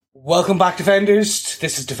Welcome back, Defenders.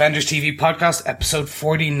 This is Defenders TV Podcast, episode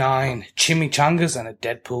 49, Chimichangas and a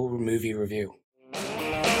Deadpool movie review.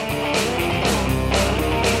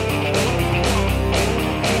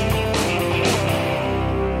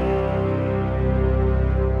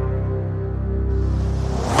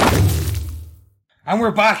 And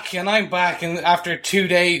we're back, and I'm back, and after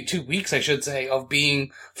 2 weeks, I should say, of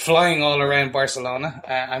flying all around Barcelona,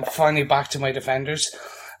 I'm finally back to my Defenders.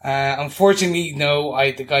 Unfortunately, no,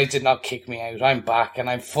 the guys did not kick me out. I'm back, and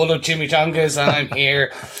I'm full of chimichangas, and I'm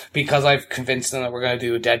here because I've convinced them that we're going to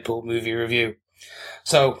do a Deadpool movie review.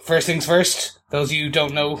 So, first things first, those of you who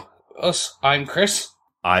don't know us, I'm Chris.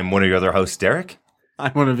 I'm one of your other hosts, Derek.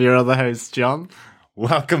 I'm one of your other hosts, John.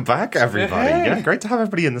 Welcome back, everybody. Yeah, great to have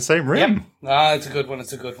everybody in the same room. Yep. It's a good one.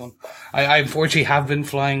 I unfortunately have been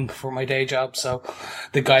flying for my day job, so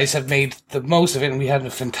the guys have made the most of it, and we had a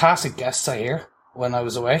fantastic guests, I hear, when I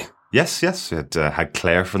was away. Yes. It had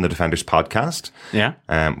Claire from the Defenders podcast. Yeah.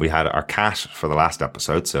 We had our cat for the last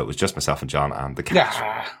episode, so it was just myself and John and the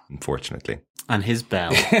cat, unfortunately. And his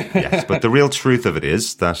bell. Yes, but the real truth of it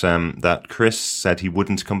is that that Chris said he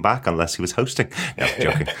wouldn't come back unless he was hosting. No,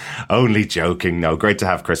 joking. Only joking. No, great to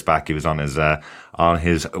have Chris back. He was on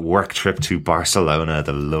his work trip to Barcelona,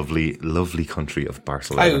 the lovely, lovely country of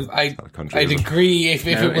Barcelona. I'd agree if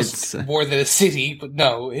it was more than a city, but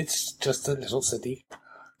no, it's just a little city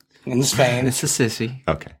in Spain. It's a city.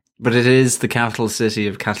 Okay. But it is the capital city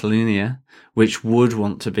of Catalonia, which would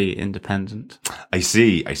want to be independent. I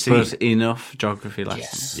see. But enough geography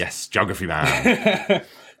lessons. Yes, geography man.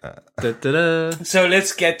 So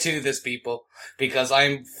let's get to this, people, because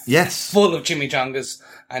I'm full of chimichangas.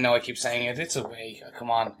 I know I keep saying it. It's away.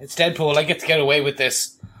 Come on. It's Deadpool. I get to get away with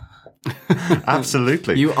this.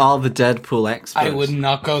 Absolutely. You are the Deadpool expert. I would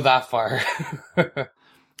not go that far.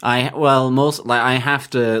 I have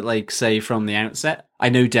to say from the outset, I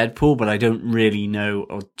know Deadpool, but I don't really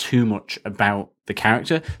know too much about the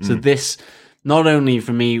character. So this, not only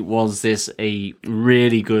for me was this a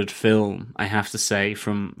really good film, I have to say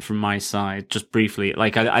from my side, just briefly.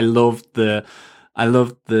 I loved the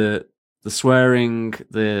swearing,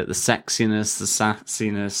 the sexiness, the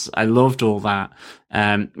sassiness. I loved all that.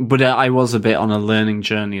 But I was a bit on a learning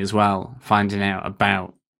journey as well, finding out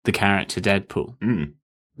about the character Deadpool.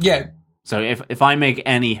 Yeah. So if I make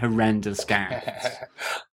any horrendous gags,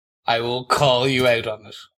 I will call you out on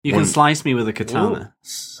it. You can slice me with a katana. Ooh,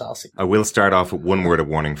 saucy. I will start off with one word of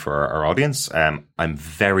warning for our audience. I'm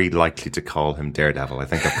very likely to call him Daredevil. I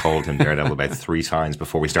think I've called him Daredevil about 3 times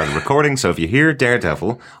before we started recording. So if you hear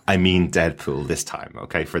Daredevil, I mean Deadpool this time,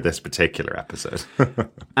 okay, for this particular episode.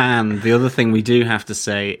 And the other thing we do have to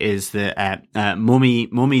say is that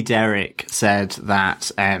Mummy Derek said that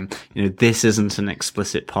this isn't an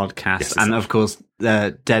explicit podcast, yes, and of course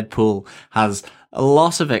Deadpool has a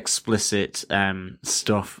lot of explicit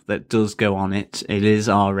stuff that does go on it. It is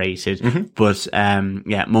R-rated, but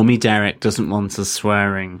Mummy Derek doesn't want us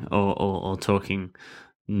swearing or talking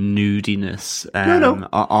nudiness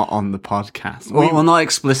on the podcast. Well, not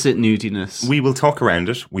explicit nudiness. We will talk around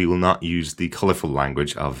it. We will not use the colourful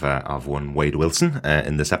language of one Wade Wilson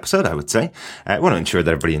in this episode, I would say. We want to ensure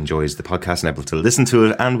that everybody enjoys the podcast and able to listen to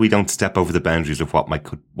it, and we don't step over the boundaries of what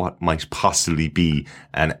might possibly be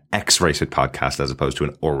an X-rated podcast as opposed to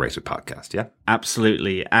an R-rated podcast, yeah?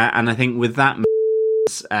 Absolutely. And I think with that,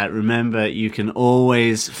 remember, you can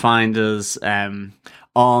always find us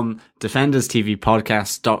on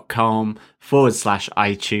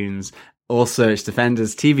defenderstvpodcast.com/iTunes. Also, it's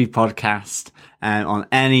Defenders TV Podcast on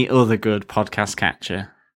any other good podcast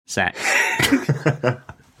catcher set.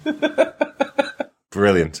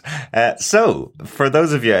 Brilliant. So, for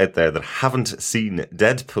those of you out there that haven't seen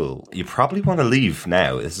Deadpool, you probably want to leave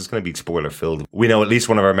now. This is going to be spoiler-filled. We know at least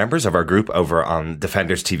one of our members of our group over on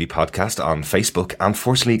Defenders TV Podcast on Facebook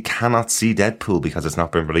unfortunately cannot see Deadpool because it's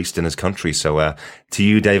not been released in his country. So, to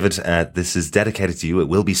you, David, this is dedicated to you. It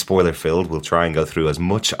will be spoiler-filled. We'll try and go through as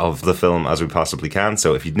much of the film as we possibly can.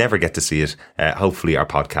 So, if you'd never get to see it, hopefully our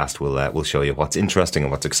podcast will show you what's interesting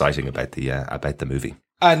and what's exciting about the movie.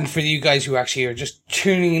 And for you guys who actually are just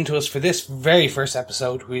tuning into us for this very first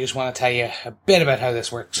episode, we just want to tell you a bit about how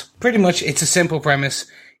this works. Pretty much, it's a simple premise.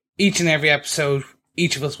 Each and every episode,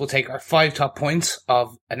 each of us will take our 5 top points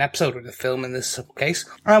of an episode or the film in this case,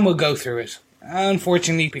 and we'll go through it.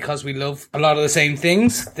 Unfortunately, because we love a lot of the same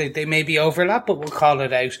things, they may be overlap, but we'll call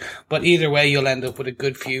it out. But either way, you'll end up with a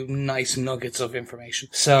good few nice nuggets of information.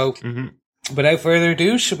 So, without further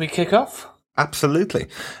ado, should we kick off? Absolutely.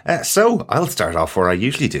 So I'll start off where I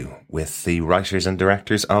usually do, with the writers and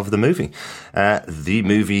directors of the movie. The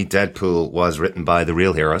movie Deadpool was written by the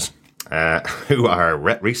real heroes, who are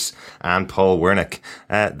Rhett Reese and Paul Wernick.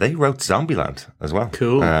 They wrote Zombieland as well.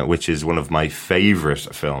 Cool. Which is one of my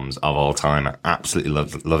favourite films of all time. I absolutely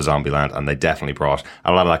love Zombieland, and they definitely brought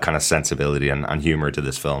a lot of that kind of sensibility and humour to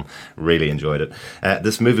this film. Really enjoyed it.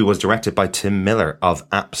 This movie was directed by Tim Miller of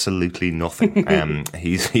absolutely nothing.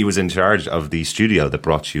 He was in charge of the studio that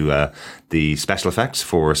brought you the special effects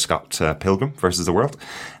for Scott Pilgrim versus the World.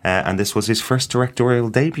 And this was his first directorial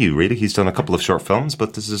debut, really. He's done a couple of short films,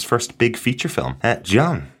 but this is his first big feature film.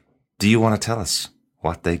 John, do you want to tell us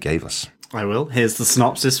what they gave us? I will. Here's the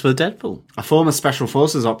synopsis for Deadpool. A former Special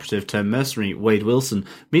Forces operative turned mercenary, Wade Wilson,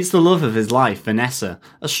 meets the love of his life, Vanessa,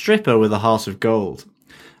 a stripper with a heart of gold.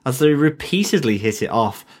 As they repeatedly hit it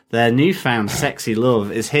off, their newfound sexy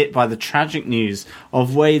love is hit by the tragic news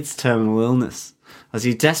of Wade's terminal illness. As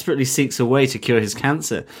he desperately seeks a way to cure his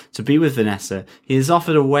cancer, to be with Vanessa, he is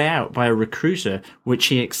offered a way out by a recruiter, which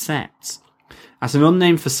he accepts. At an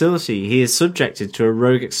unnamed facility, he is subjected to a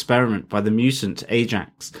rogue experiment by the mutant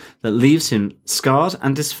Ajax that leaves him scarred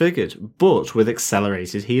and disfigured, but with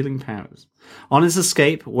accelerated healing powers. On his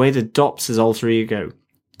escape, Wade adopts his alter ego,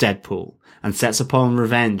 Deadpool, and sets upon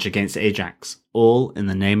revenge against Ajax, all in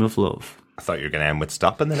the name of love. I thought you were going to end with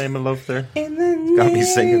 "Stop in the Name of Love" there. In the Gotta be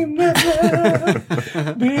singing. name of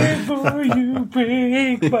love, before you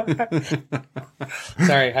break my...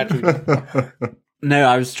 Sorry, had to... No,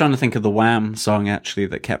 I was trying to think of the Wham song, actually,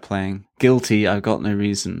 that kept playing. Guilty, I've got no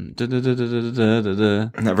reason.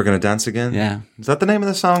 Never Gonna Dance Again? Yeah. Is that the name of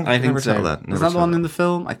the song? I think never so. tell that. Is Never that the tell one that. in the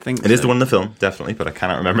film? I think It is the one in the film, definitely, but I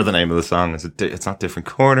cannot remember the name of the song. It's not Different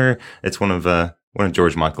Corner. It's one of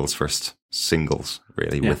George Michael's first singles,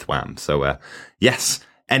 really, with Wham. So, yes.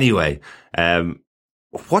 Anyway,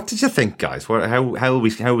 what did you think, guys? How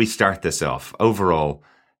will we start this off? Overall,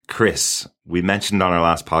 Chris, we mentioned on our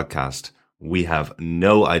last podcast, we have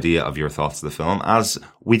no idea of your thoughts of the film. As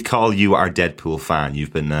we'd call you our Deadpool fan,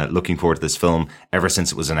 you've been looking forward to this film ever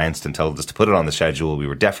since it was announced and told us to put it on the schedule. We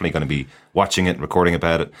were definitely going to be watching it and recording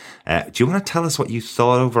about it. Do you want to tell us what you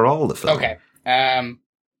thought overall of the film? Okay. I'm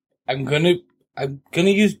gonna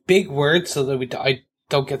use big words so that I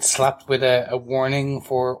don't get slapped with a warning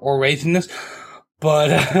for rating this.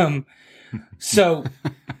 But so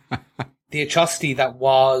the atrocity that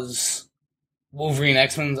was Wolverine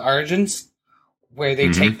X-Men's Origins, where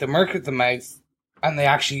they take the merc at the mouth and they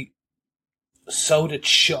actually sewed it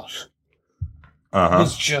shut,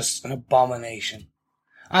 was just an abomination.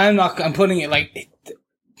 I'm putting it like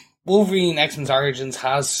Wolverine X-Men's Origins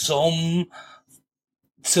has some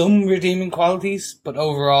redeeming qualities, but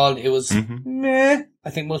overall it was meh. I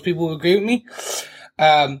think most people will agree with me.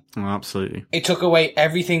 Absolutely. It took away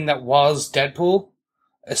everything that was Deadpool,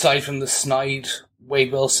 aside from the snide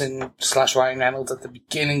Wade Wilson / Ryan Reynolds at the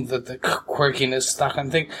beginning, the quirkiness, that kind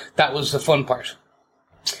of thing. That was the fun part.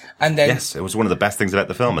 And then, yes, it was one of the best things about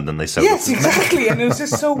the film, and then they said, yes, exactly, and it was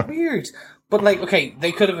just so weird. But like, okay,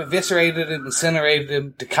 they could have eviscerated him, incinerated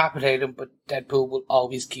him, decapitated him, but Deadpool will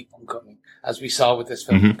always keep on coming, as we saw with this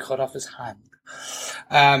film. He cut off his hand.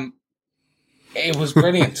 It was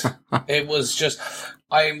brilliant. It was just,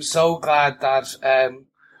 I am so glad that I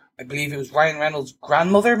believe it was Ryan Reynolds'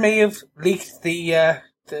 grandmother may have leaked the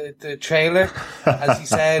trailer, as he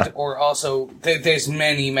said, or also there's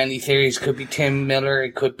many theories. Could be Tim Miller,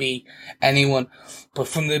 it could be anyone. But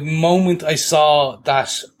from the moment I saw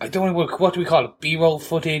that, I don't know what do we call it? B-roll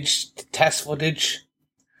footage, test footage.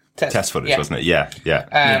 Test footage, wasn't it? Yeah.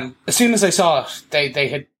 As soon as I saw it, they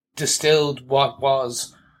had distilled what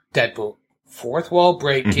was Deadpool. Fourth wall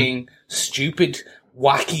breaking, stupid,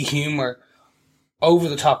 wacky humor, over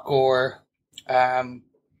the top gore. Probably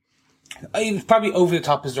over the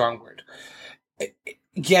top is the wrong word.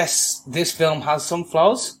 Yes, this film has some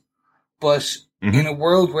flaws, but in a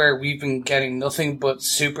world where we've been getting nothing but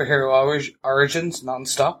superhero origins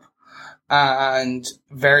nonstop and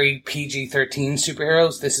very PG-13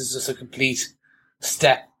 superheroes, this is just a complete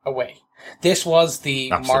step away. This was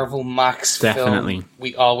the Marvel Max film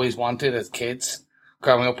we always wanted as kids,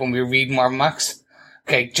 growing up when we were reading Marvel Max.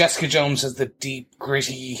 Okay, Jessica Jones has the deep,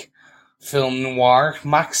 gritty film noir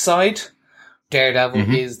Max side.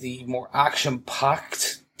 Daredevil is the more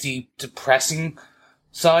action-packed, deep, depressing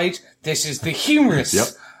side. This is the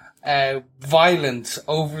humorous, violent,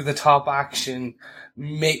 over-the-top action,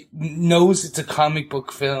 knows it's a comic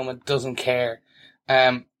book film and doesn't care.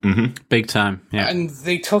 Big time, yeah. And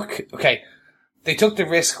they took the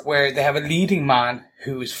risk where they have a leading man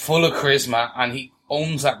who is full of charisma and he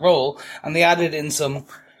owns that role, and they added in some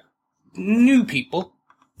new people,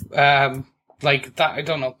 like that, I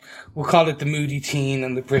don't know, we'll call it the moody teen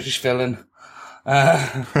and the British villain.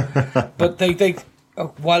 But they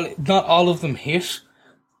while not all of them hit,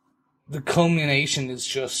 the culmination is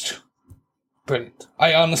just brilliant.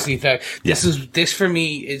 I honestly think this for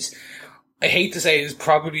me is, I hate to say it, is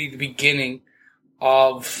probably the beginning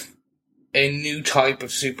of a new type of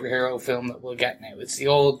superhero film that we'll get now. It's the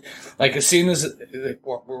old, like, as soon as,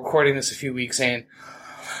 we're recording this a few weeks in,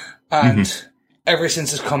 and ever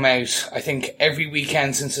since it's come out, I think every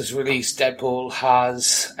weekend since it's released, Deadpool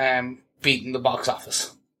has beaten the box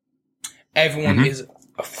office. Everyone is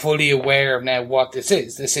fully aware of now what this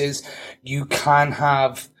is. This is, you can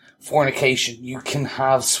have fornication, you can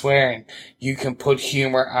have swearing, you can put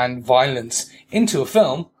humor and violence into a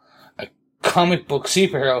film, a comic book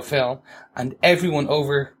superhero film, and everyone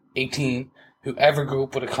over 18 who ever grew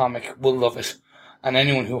up with a comic will love it. And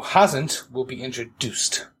anyone who hasn't will be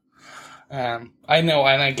introduced. I know,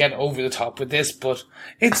 and I get over the top with this, but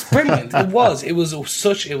it's brilliant. It was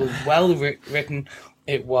well written.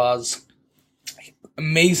 It was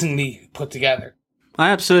amazingly put together.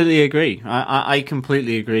 I absolutely agree. I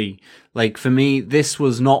completely agree. Like, for me, this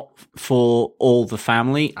was not for all the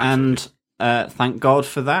family, and thank God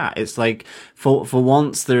for that. It's like, for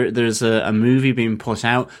once, there's a movie being put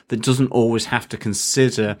out that doesn't always have to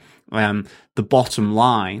consider the bottom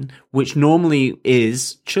line, which normally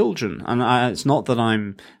is children. And it's not that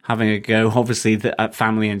I'm having a go, obviously, at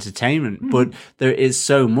family entertainment, but there is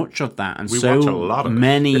so much of that, and so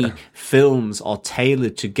many films are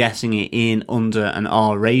tailored to getting it in under an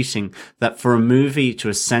R rating, that for a movie to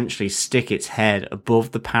essentially stick its head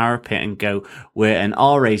above the parapet and go, we're an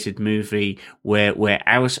R-rated movie, we're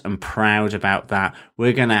out and proud about that,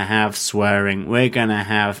 we're gonna have swearing, we're gonna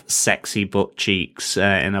have sexy butt cheeks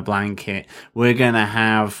in a blanket, we're gonna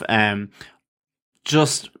have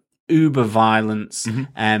just uber violence,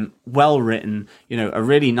 well written, a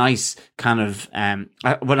really nice kind of,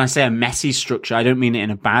 when I say a messy structure, I don't mean it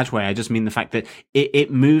in a bad way. I just mean the fact that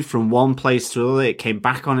it moved from one place to another. It came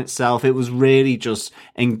back on itself. It was really just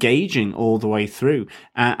engaging all the way through.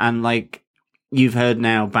 And like, you've heard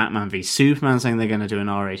now Batman v Superman saying they're going to do an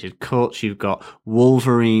R-rated cut. You've got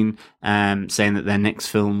Wolverine, saying that their next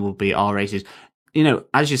film will be R-rated.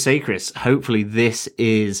 As you say, Chris, hopefully this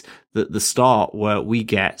is the start where we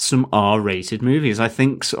get some R-rated movies. I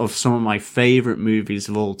think of some of my favorite movies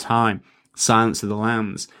of all time, Silence of the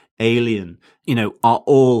Lambs, Alien, are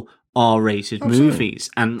all R-rated movies.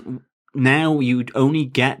 And now you'd only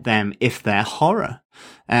get them if they're horror.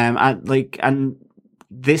 And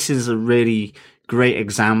this is a really great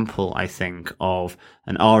example, I think, of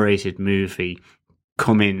an R-rated movie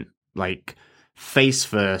coming, like, face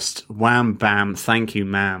first, wham bam, thank you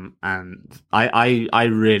ma'am. And I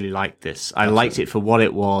really liked this. I liked it for what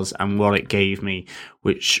it was and what it gave me,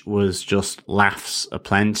 which was just laughs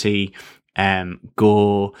aplenty,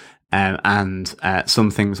 gore, and some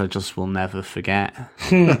things I just will never forget.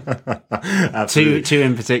 Two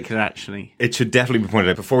in particular, actually. It should definitely be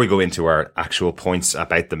pointed out, before we go into our actual points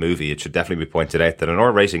about the movie, it should definitely be pointed out that an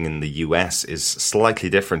R rating in the US is slightly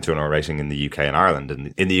different to an R rating in the UK and Ireland.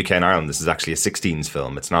 And in the UK and Ireland, this is actually a 16s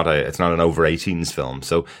film. It's not an over 18s film.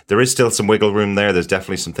 So there is still some wiggle room there. There's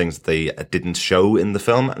definitely some things that they didn't show in the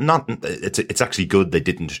film. It's actually good they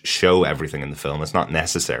didn't show everything in the film. It's not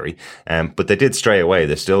necessary. But they did stray away.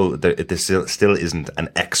 This still isn't an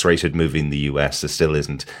X-rated movie in the US. This still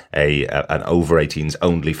isn't an over 18s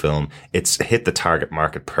only film. It's hit the target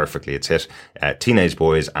market perfectly. It's hit teenage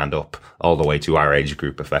boys and up, all the way to our age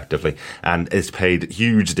group, effectively. And it's paid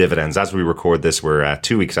huge dividends. As we record this, we're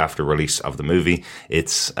 2 weeks after release of the movie.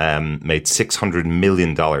 It's made $600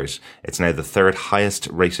 million. It's now the third highest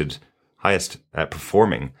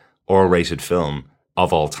performing R-rated film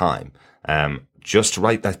of all time. Just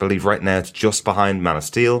right, I believe right now it's just behind Man of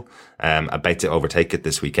Steel, about to overtake it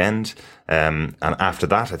this weekend. And after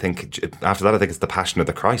that, I think it's The Passion of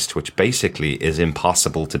the Christ, which basically is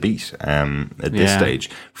impossible to beat at this stage.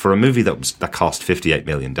 For a movie that cost $58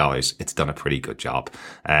 million, it's done a pretty good job.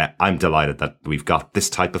 I'm delighted that we've got this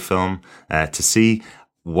type of film to see.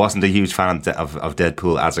 Wasn't a huge fan of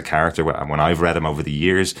Deadpool as a character when I've read him over the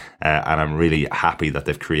years, and I'm really happy that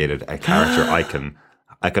they've created a character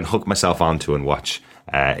I can hook myself onto and watch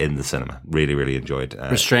in the cinema. Really, really enjoyed.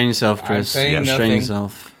 Restrain yourself, Chris. Restrain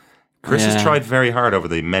yourself. Chris has tried very hard over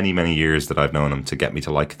the many, many years that I've known him to get me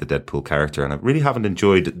to like the Deadpool character, and I really haven't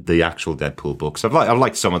enjoyed the actual Deadpool books. I've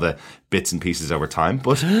liked some of the bits and pieces over time,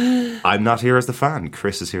 but I'm not here as the fan.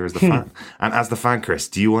 Chris is here as the fan. And as the fan, Chris,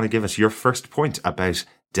 do you want to give us your first point about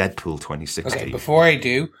Deadpool 2016? Okay, before I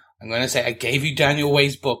do, I'm going to say I gave you Daniel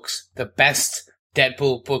Way's books, the best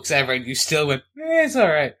Deadpool books ever, and you still went, it's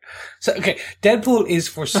alright. So, okay, Deadpool is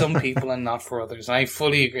for some people and not for others, and I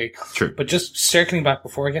fully agree. True. But just circling back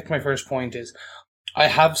before I get to my first point is, I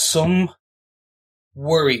have some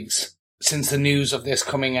worries since the news of this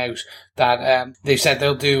coming out that they said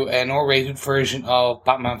they'll do an R-rated version of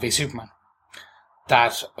Batman v Superman.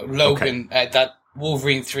 That Logan, that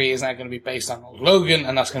Wolverine 3 is now going to be based on Logan,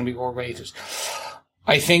 and that's going to be R-rated.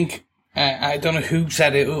 I think, I don't know who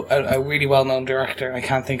said it, a really well-known director, I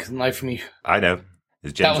can't think of the life of me. I know.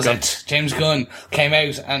 It's James that was Gunn. it. James Gunn came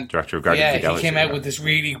out and director of Guardians of the Galaxy. He came out with this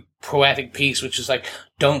really poetic piece, which is like,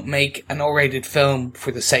 don't make an R-rated film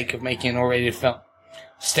for the sake of making an R-rated film.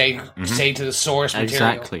 Stay to the source material.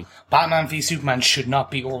 Exactly. Batman v Superman should not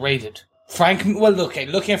be R-rated.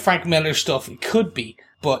 Looking at Frank Miller's stuff, it could be,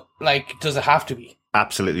 but like, does it have to be?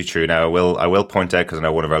 Absolutely true. Now, I will point out, because I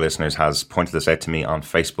know one of our listeners has pointed this out to me on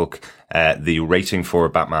Facebook, the rating for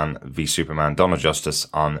Batman v Superman Dawn of Justice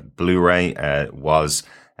on Blu-ray was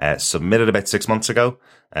submitted about 6 months ago,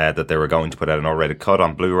 that they were going to put out an R-rated cut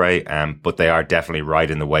on Blu-ray, but they are definitely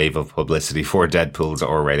riding the wave of publicity for Deadpool's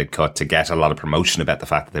R-rated cut to get a lot of promotion about the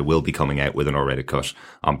fact that they will be coming out with an R-rated cut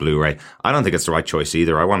on Blu-ray. I don't think it's the right choice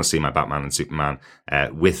either. I want to see my Batman and Superman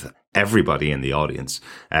with everybody in the audience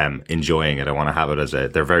enjoying it. I want to have it as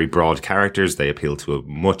they're very broad characters. They appeal to a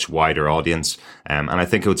much wider audience. And I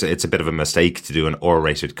think it's a bit of a mistake to do an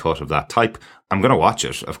R-rated cut of that type. I'm going to watch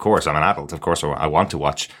it. Of course, I'm an adult. Of course, I want to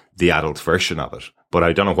watch the adult version of it. But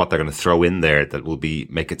I don't know what they're going to throw in there that will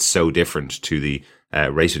make it so different to the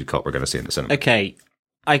rated cut we're going to see in the cinema. Okay.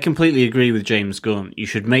 I completely agree with James Gunn. You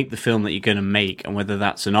should make the film that you're going to make, and whether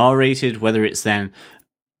that's an R-rated, whether it's then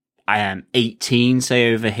 18,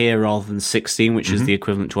 say, over here, rather than 16, which is the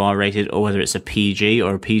equivalent to R-rated, or whether it's a PG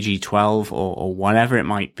or a PG-12 or whatever it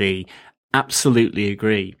might be, absolutely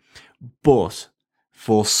agree. But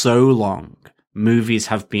for so long, movies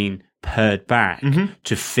have been pared back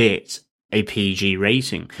to fit a PG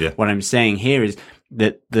rating. Yeah. What I'm saying here is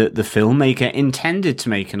that the filmmaker intended to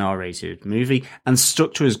make an R-rated movie and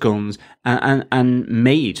stuck to his guns and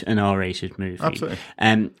made an R-rated movie. Absolutely.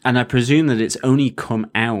 And I presume that it's only come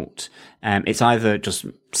out, it's either just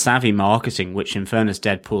savvy marketing, which in fairness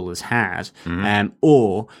Deadpool has had,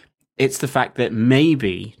 or it's the fact that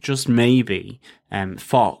maybe, just maybe,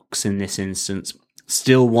 Fox in this instance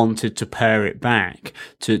still wanted to pare it back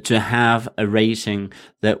to have a rating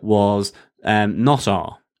that was not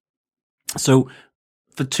R. So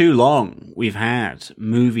for too long, we've had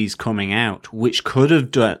movies coming out which could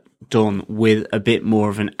have done with a bit more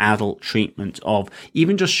of an adult treatment of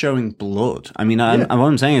even just showing blood. I mean, what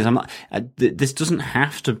I'm saying is, this doesn't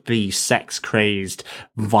have to be sex crazed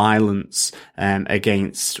violence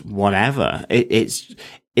against whatever.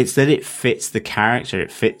 It's that it fits the character,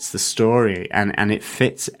 it fits the story, and it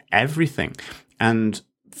fits everything. And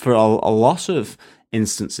for a lot of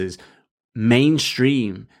instances,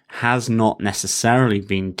 mainstream has not necessarily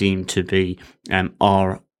been deemed to be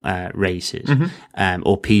R rated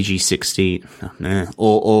or PG-16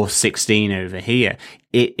 or 16 over here.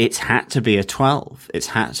 It's had to be a 12. It's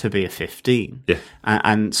had to be a 15. Yeah.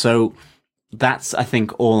 And so that's, I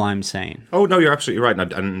think, all I'm saying. Oh no, you're absolutely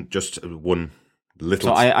right. And just one little.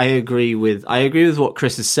 So I agree with what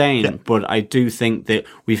Chris is saying, but I do think that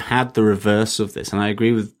we've had the reverse of this, and I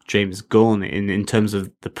agree with James Gunn in terms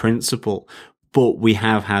of the principle. But we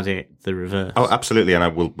have had it the reverse. Oh, absolutely. And I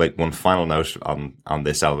will make one final note on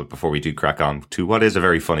this element before we do crack on to what is a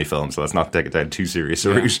very funny film. So let's not take it down too serious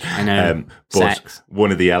a route. I know. But Sex.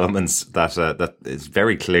 One of the elements that is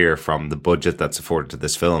very clear from the budget that's afforded to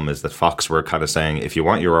this film is that Fox were kind of saying, if you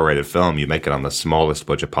want your R-rated film, you make it on the smallest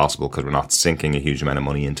budget possible because we're not sinking a huge amount of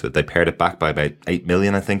money into it. They pared it back by about 8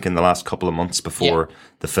 million, I think, in the last couple of months before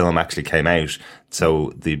the film actually came out.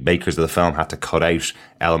 So the makers of the film had to cut out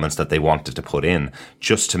elements that they wanted to put in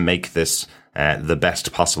just to make this the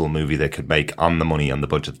best possible movie they could make on the money, on the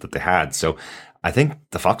budget that they had. So I think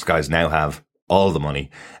the Fox guys now have all the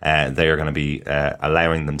money. They are going to be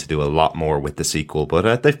allowing them to do a lot more with the sequel,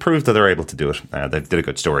 but they've proved that they're able to do it. They did a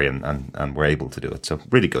good story and were able to do it. So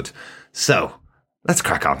really good. So let's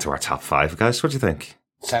crack on to our top 5, guys. What do you think?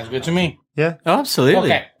 Sounds good to me. Yeah? Oh,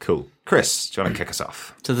 absolutely. Okay. Cool. Chris, do you want to kick us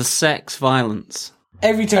off? To the sex violence.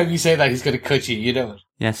 Every time you say that, he's going to cut you. You know it.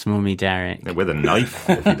 Yes, Mummy Derek. With a knife,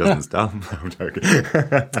 if he doesn't stop. I'm joking.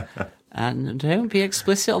 And don't be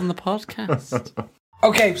explicit on the podcast.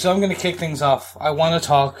 Okay, so I'm going to kick things off. I want to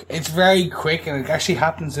talk. It's very quick, and it actually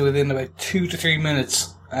happens within about 2 to 3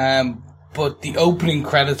 minutes. But the opening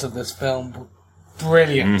credits of this film were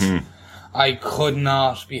brilliant. Mm-hmm. I could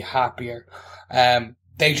not be happier.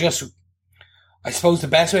 They just, I suppose the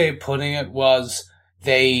best way of putting it was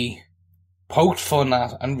they poked fun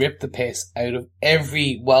at and ripped the piss out of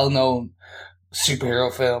every well-known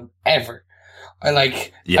superhero film ever. I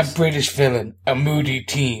like a British villain, a moody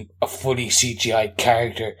team, a fully CGI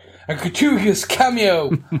character, a gratuitous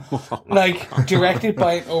cameo, like directed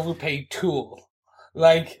by an overpaid tool.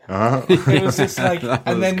 Like it was just like,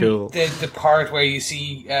 and then cool. the part where you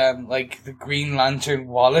see like the Green Lantern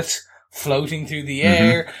wallet floating through the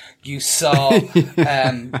air. You saw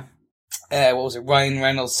what was it? Ryan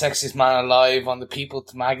Reynolds' Sexiest Man Alive on the People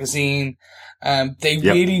magazine. They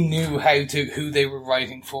really knew who they were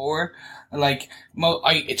writing for. Like,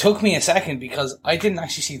 it took me a second because I didn't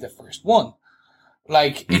actually see the first one.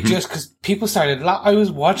 Like, it just, cause people started I was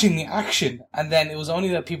watching the action, and then it was only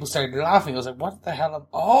that people started laughing. I was like, what the hell?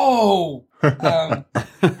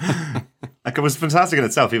 Like, it was fantastic in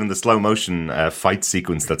itself, even the slow motion fight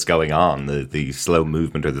sequence that's going on, the slow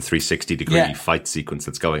movement or the 360 degree fight sequence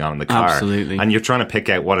that's going on in the car. Absolutely. And you're trying to pick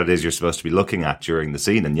out what it is you're supposed to be looking at during the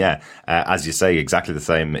scene. And as you say, exactly the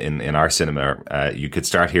same in our cinema. You could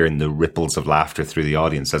start hearing the ripples of laughter through the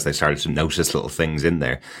audience as they started to notice little things in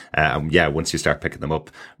there. Once you start picking them up,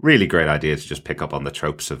 really great idea to just pick up on the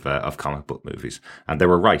tropes of comic book movies. And they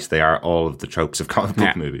were right. They are all of the tropes of comic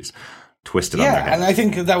book movies. Twisted on their head. And I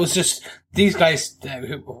think that was just these guys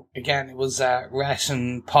who, again, it was Rhett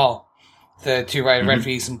and Paul, the two writers, Rhett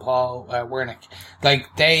Reese and Paul Wernick.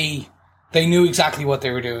 Like, they knew exactly what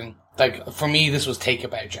they were doing. Like, for me, this was Take a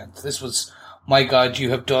Bow, gents. This was, my God,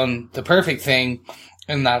 you have done the perfect thing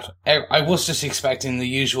in that I was just expecting the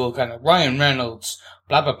usual kind of Ryan Reynolds,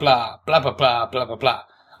 blah, blah, blah, blah, blah, blah, blah, blah, blah.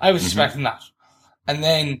 I was expecting that. And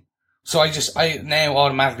then, so I now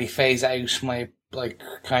automatically phase out my, like,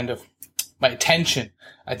 kind of, my attention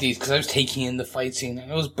at these, because I was taking in the fight scene,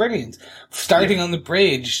 and it was brilliant. Starting on the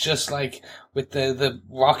bridge, just like with the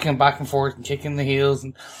rocking back and forth and kicking the heels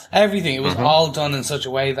and everything. It was all done in such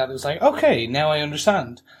a way that it was like, okay, now I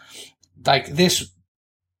understand. Like this,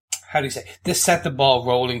 how do you say? This set the ball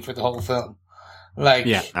rolling for the whole film. Like,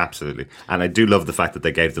 yeah, absolutely. And I do love the fact that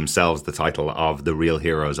they gave themselves the title of the real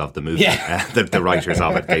heroes of the movie. Yeah. The writers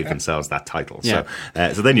of it gave themselves that title. Yeah.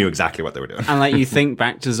 So they knew exactly what they were doing. And like, you think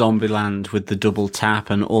back to Zombieland with the double tap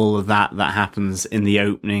and all of that happens in the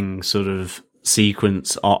opening sort of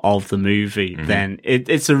sequence of the movie, then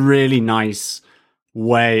it's a really nice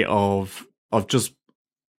way of just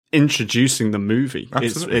introducing the movie.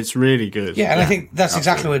 It's really good. Yeah, and I think that's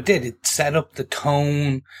exactly what it did. It set up the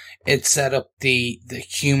tone, it set up the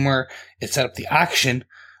humor, it set up the action,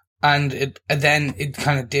 and then it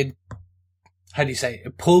kind of did, how do you say,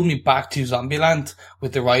 it pulled me back to Zombieland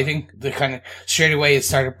with the writing. The kind of, straight away it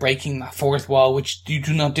started breaking that fourth wall, which you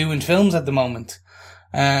do not do in films at the moment.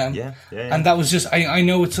 And that was just, I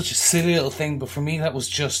know it's such a silly little thing, but for me that was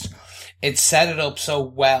just, it set it up so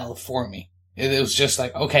well for me. It was just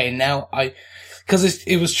like, okay, now because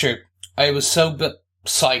it was true. I was so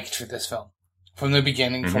psyched for this film from the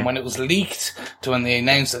beginning, from when it was leaked to when they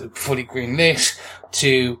announced that it fully greenlit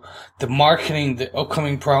to the marketing, the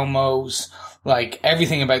upcoming promos, like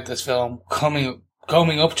everything about this film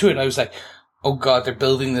going up to it. I was like, oh God, they're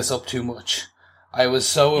building this up too much. I was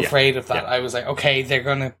so afraid of that. Yeah. I was like, okay,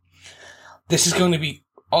 this is going to be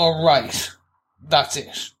all right. That's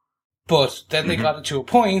it. But then they got it to a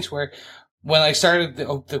point where, when I started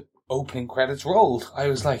the opening credits rolled, I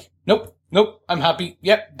was like, nope, I'm happy.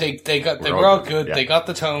 Yep, they were all good. Yeah. They got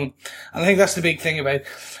the tone. And I think that's the big thing about,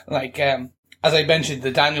 like, as I mentioned, the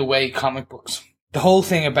Daniel Way comic books. The whole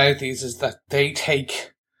thing about these is that they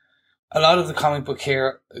take a lot of the comic book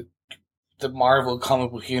here, the Marvel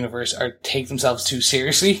comic book universe, take themselves too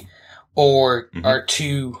seriously or are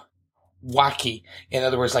too wacky. In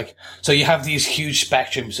other words, like, so you have these huge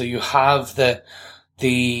spectrums. So you have the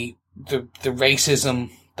racism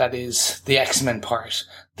that is the X-Men part,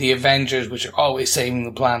 the Avengers, which are always saving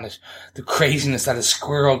the planet, the craziness that is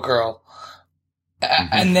Squirrel Girl.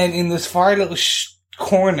 And then in this far little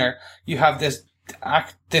corner, you have this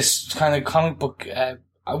kind of comic book,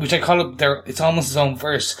 which I call it it's almost its own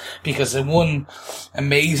verse, because in one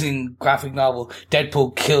amazing graphic novel,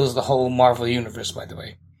 Deadpool kills the whole Marvel universe, by the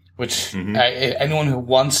way. Which anyone who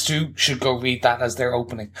wants to should go read that as their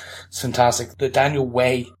opening. It's fantastic. The Daniel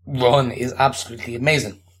Way run is absolutely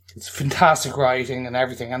amazing. It's fantastic writing and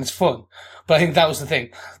everything, and it's fun. But I think that was the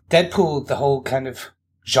thing. Deadpool, the whole kind of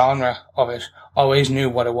genre of it, always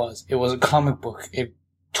knew what it was. It was a comic book. It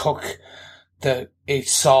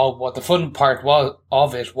saw what the fun part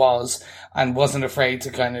of it was, and wasn't afraid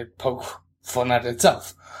to kind of poke fun at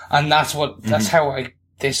itself. And that's how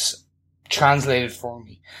this translated for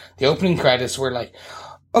me. The opening credits were like,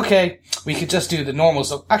 okay, we could just do the normal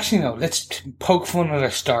stuff. Actually, no, let's poke fun at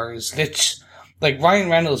our stars. Like, Ryan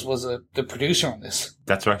Reynolds was the producer on this.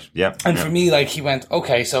 That's right, yeah. And for me, like, he went,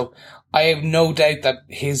 okay, so I have no doubt that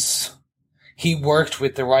his he worked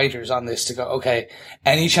with the writers on this to go, okay,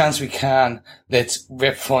 any chance we can, let's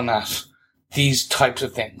rip fun at these types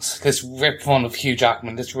of things. Let's rip fun of Hugh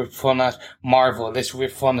Jackman. Let's rip fun at Marvel. Let's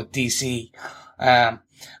rip fun at DC. And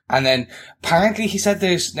then apparently he said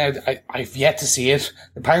there's, now I've yet to see it,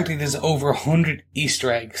 apparently there's over 100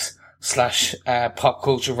 Easter eggs / pop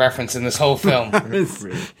culture reference in this whole film.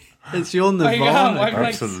 It's your Nirvana.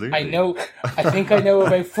 Absolutely. I think I know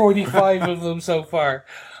about 45 of them so far.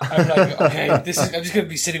 I'm like, okay, I'm just going to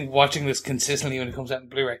be sitting watching this consistently when it comes out in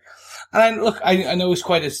Blu-ray. And look, I know it's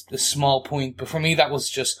quite a small point, but for me that was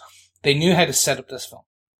just, they knew how to set up this film.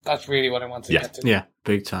 That's really what I wanted to get to. Yeah,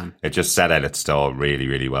 big time. It just set out its stall really,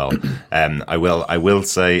 really well. I will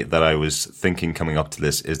say that I was thinking coming up to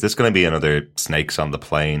this, is this going to be another Snakes on the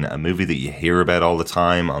Plane, a movie that you hear about all the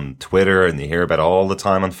time on Twitter and you hear about all the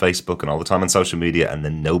time on Facebook and all the time on social media, and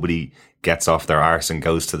then nobody gets off their arse and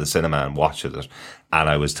goes to the cinema and watches it? And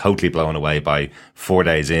I was totally blown away by 4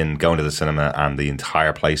 days in going to the cinema and the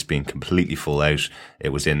entire place being completely full out. It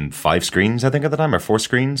was in 5 screens, I think, at the time, or 4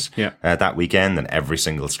 screens that weekend, and every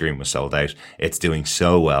single screen was sold out. It's doing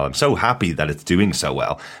so well. I'm so happy that it's doing so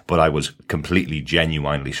well, but I was completely,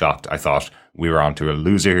 genuinely shocked. I thought we were onto a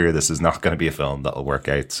loser here. This is not going to be a film that'll work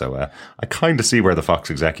out. So I kind of see where the Fox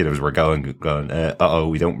executives were going, we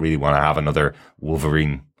don't really want to have another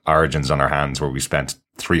Wolverine Origins on our hands where we spent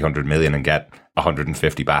 300 million and get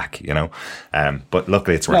 150 back, you know. But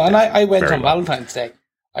luckily it's worked out. And I went on well. Valentine's Day.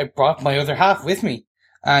 I brought my other half with me,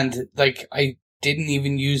 and like I didn't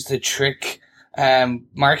even use the trick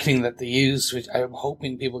marketing that they use, which I'm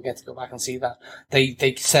hoping people get to go back and see that.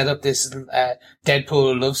 They set up this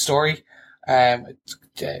Deadpool love story. It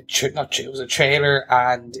was a trailer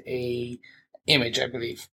and a image, I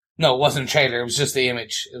believe. No, it wasn't a trailer. It was just the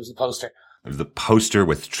image. It was a poster. It was the poster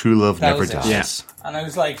with True Love Never Dies. Yes. And I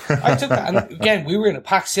was like, I took that. And again, we were in a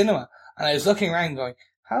packed cinema, and I was looking around going,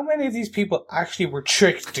 how many of these people actually were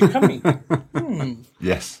tricked to coming?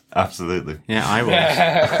 Yes, absolutely. Yeah, I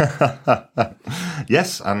was.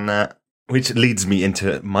 Yes, and which leads me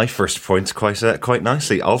into my first point quite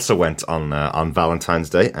nicely. Also went on Valentine's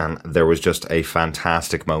Day, and there was just a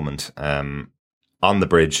fantastic moment on the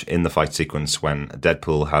bridge in the fight sequence when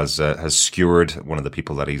Deadpool has skewered one of the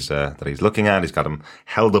people that he's looking at. He's got him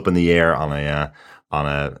held up in the air on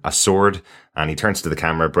a sword, and he turns to the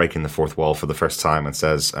camera, breaking the fourth wall for the first time, and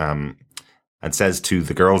says to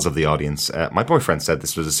the girls of the audience, my boyfriend said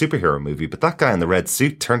this was a superhero movie, but that guy in the red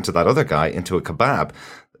suit turned to that other guy into a kebab.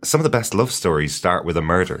 Some of the best love stories start with a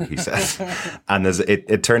murder, he says. And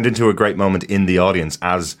it turned into a great moment in the audience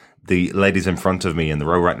as the ladies in front of me, in the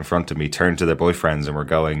row right in front of me, turned to their boyfriends and were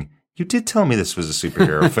going, you did tell me this was a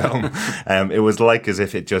superhero film. It was like as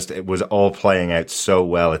if it was all playing out so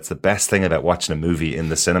well. It's the best thing about watching a movie in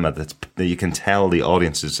the cinema that you can tell the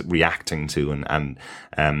audience is reacting to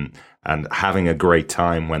and having a great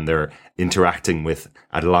time when they're interacting with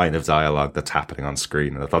a line of dialogue that's happening on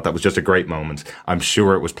screen. And I thought that was just a great moment. I'm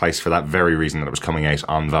sure it was placed for that very reason, that it was coming out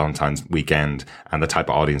on Valentine's weekend, and the type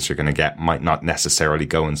of audience you're going to get might not necessarily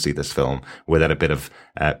go and see this film without a bit of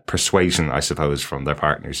persuasion, I suppose, from their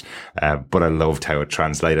partners. But I loved how it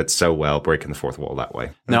translated so well, breaking the fourth wall that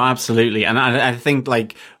way. No, absolutely. And I think,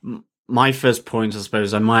 like, my first point, I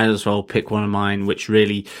suppose, I might as well pick one of mine, which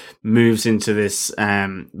really moves into this,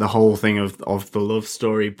 the whole thing of the love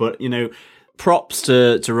story. But, you know, props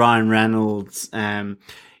to Ryan Reynolds.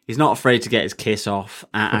 He's not afraid to get his kiss off.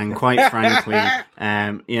 And quite frankly,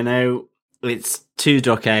 you know, it's 2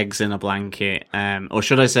 duck eggs in a blanket, or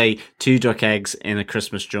should I say 2 duck eggs in a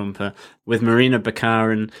Christmas jumper with Marina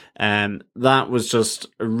Baccarin. That was just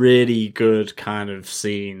a really good kind of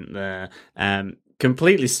scene there.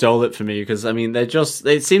 Completely stole it for me, because I mean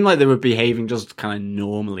it seemed like they were behaving just kind of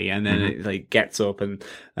normally, and then it like gets up and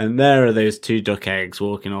there are those 2 duck eggs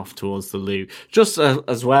walking off towards the loo, just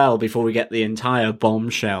as well, before we get the entire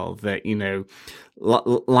bombshell that, you know,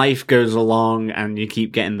 life goes along and you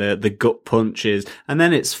keep getting the gut punches, and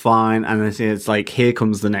then it's fine, and it's like, here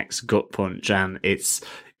comes the next gut punch, and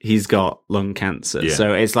he's got lung cancer. Yeah.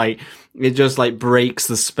 So it's like, it just like breaks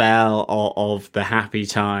the spell of the happy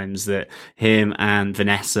times that him and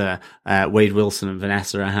Vanessa, Wade Wilson and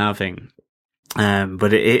Vanessa are having.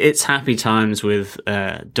 But it's happy times with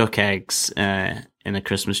duck eggs in a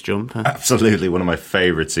Christmas jumper. Absolutely, one of my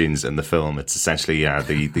favourite scenes in the film. It's essentially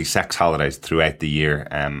the sex holidays throughout the year.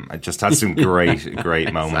 I just had some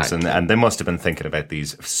great moments, and they must have been thinking about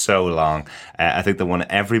these so long. I think the one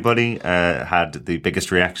everybody had the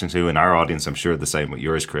biggest reaction to in our audience, I'm sure the same with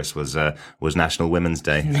yours, Chris, was National Women's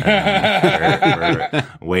Day, where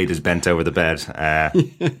Wade is bent over the bed.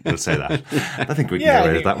 We'll say that. I think we can get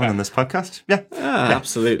rid of that one on this podcast. Yeah,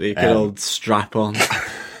 absolutely. Good old strap on.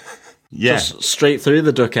 Yeah. Just straight through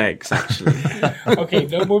the duck eggs, actually. Okay,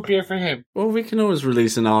 no more beer for him. Well, we can always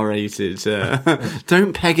release an R-rated.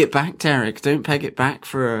 Don't peg it back, Derek. Don't peg it back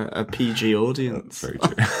for a PG audience. Very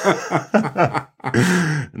true.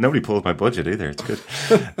 Nobody pulled my budget either. It's good.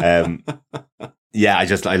 Yeah,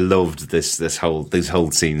 I loved these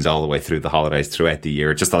whole scenes all the way through the holidays, throughout the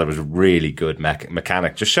year. Just thought it was a really good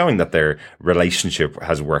mechanic, just showing that their relationship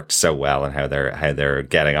has worked so well and how they're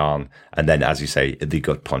getting on. And then, as you say, the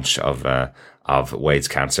gut punch of Wade's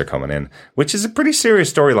cancer coming in, which is a pretty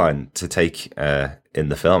serious storyline to take in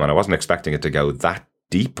the film. And I wasn't expecting it to go that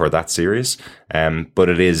deep or that serious. But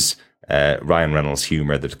it is Ryan Reynolds'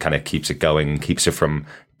 humor that kind of keeps it going and keeps it from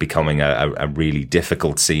becoming a really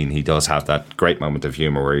difficult scene. He does have that great moment of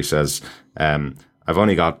humor where he says, I've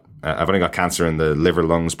only got cancer in the liver,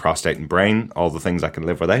 lungs, prostate, and brain. All the things I can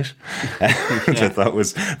live without. Which I thought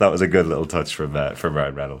that was a good little touch from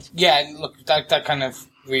Ryan Reynolds. Yeah, look, that kind of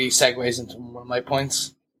really segues into one of my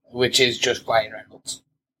points, which is just Ryan Reynolds.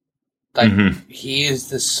 Like, he is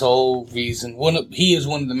the sole reason. He is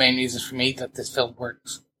one of the main reasons for me that this film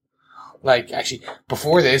works. Like, actually,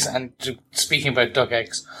 before this, and speaking about duck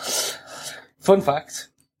eggs, fun fact,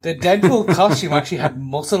 the Deadpool costume actually had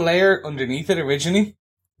muscle layer underneath it originally,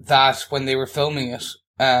 that when they were filming it,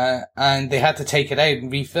 and they had to take it out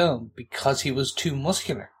and refilm because he was too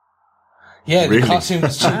muscular. Yeah, really? The costume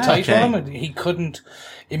was too tight for him, and he couldn't,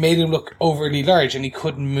 it made him look overly large, and he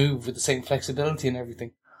couldn't move with the same flexibility and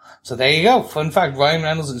everything. So there you go. Fun fact, Ryan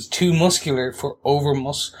Reynolds is too muscular for over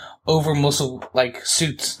muscle like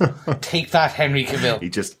suits. Take that, Henry Cavill. He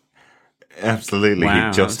just absolutely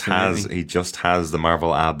Wow, he just has the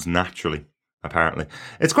Marvel abs naturally. Apparently,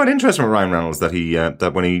 it's quite interesting with Ryan Reynolds that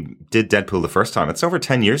that when he did Deadpool the first time, it's over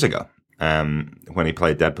 10 years ago. When he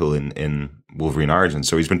played Deadpool in Wolverine Origins,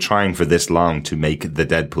 so he's been trying for this long to make the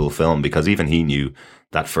Deadpool film, because even he knew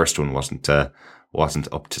that first one wasn't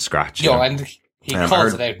up to scratch. And he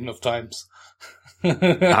calls it out enough times.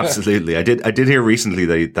 Absolutely. I did hear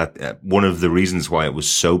recently that one of the reasons why it was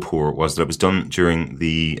so poor was that it was done during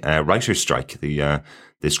the writer's strike, the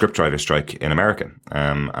scriptwriter strike in America.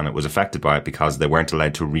 And it was affected by it because they weren't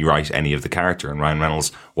allowed to rewrite any of the character, and Ryan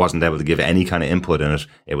Reynolds wasn't able to give any kind of input in it.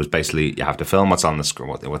 It was basically, you have to film what's in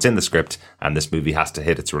the script, and this movie has to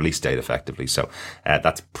hit its release date effectively. So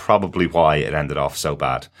that's probably why it ended off so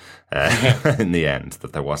bad in the end,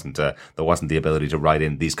 that there wasn't the ability to write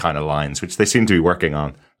in these kind of lines, which they seem to be working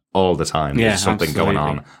on all the time. Yeah, There's something absolutely.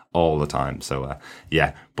 going on all the time. So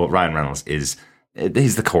but Ryan Reynolds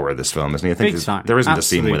he's the core of this film, isn't he? I think there isn't a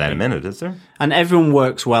scene without him in it, is there? And everyone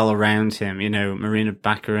works well around him. You know, Marina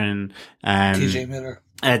Baccarin, TJ Miller,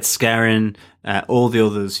 Ed Scarron, all the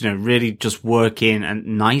others. You know, really just work in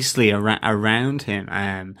and nicely around him,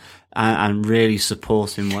 and really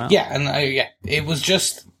support him well. Yeah, and it was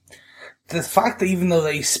just the fact that even though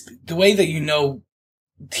the way that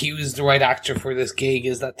he was the right actor for this gig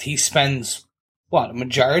is that he spends a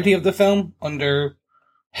majority of the film under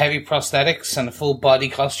heavy prosthetics and a full body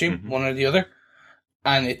costume, one or the other,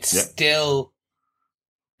 and it's still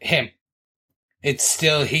him. It's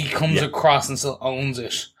still, he comes across and still owns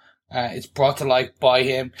it. It's brought to life by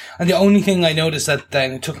him. And the only thing I noticed that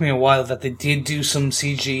then, it took me a while, that they did do some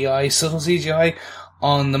subtle CGI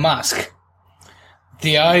on the mask.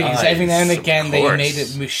 The eyes, every now and again, they made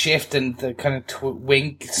it shift and the kind of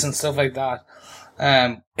winks and stuff like that.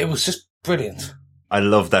 It was just brilliant. I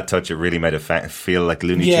love that touch. It really made it feel like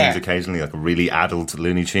Looney Tunes occasionally, like really adult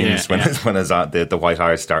Looney Tunes when the white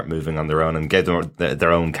eyes start moving on their own and give them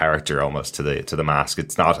their own character almost to the mask.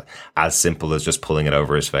 It's not as simple as just pulling it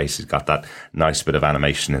over his face. He's got that nice bit of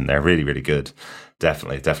animation in there. Really, really good.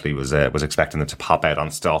 Definitely was expecting them to pop out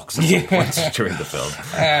on stalks at some point during the film.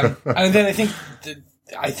 And then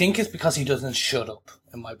I think it's because he doesn't shut up.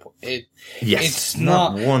 In my point, it's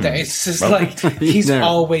not one. It's just like he's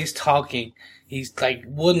always talking. He's like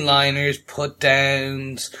one-liners,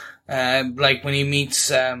 put-downs, like when he meets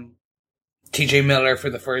TJ Miller for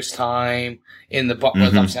the first time in the well,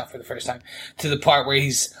 obviously not for the first time, to the part where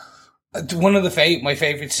he's One of my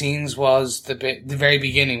favorite scenes was the very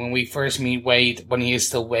beginning when we first meet Wade, when he is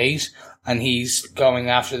still Wade, and he's going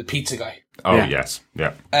after the pizza guy. Oh, yes.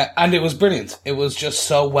 Yeah. And it was brilliant. It was just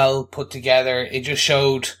so well put together. It just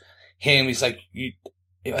showed him. He's like,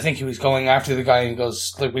 I think he was going after the guy, and he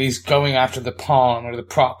goes, like, when he's going after the pawn or the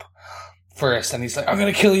prop first, and he's like, I'm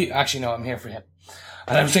going to kill you. Actually, no, I'm here for him.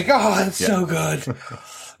 And I was like, oh, that's so good.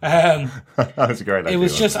 That's a great idea. It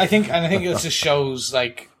was just, I think it just shows,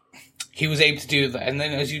 like, he was able to do that. And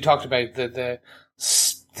then, as you talked about, the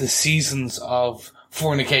seasons of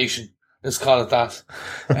fornication, let's call it that.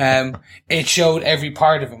 It showed every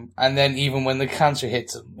part of him. And then even when the cancer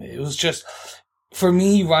hits him, it was just, for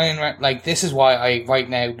me, this is why I right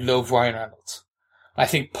now love Ryan Reynolds. I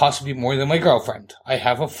think possibly more than my girlfriend. I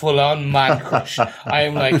have a full-on man crush. I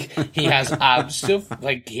am like, he has abs stuff,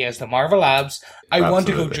 like he has the Marvel abs. I want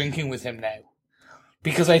to go drinking with him now.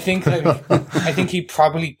 Because I think he'd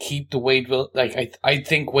probably keep the I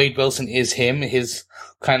think Wade Wilson is him, his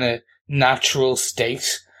kind of natural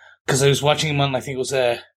state. Because I was watching him on, I think it was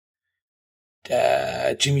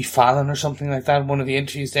Jimmy Fallon or something like that, one of the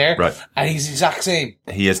interviews there. Right. And he's the exact same.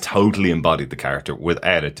 He has totally embodied the character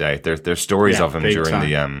without a doubt. There's stories of him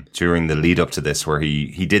during the lead up to this where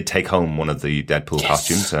he did take home one of the Deadpool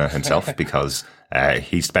costumes himself because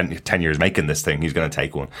he spent 10 years making this thing. He's going to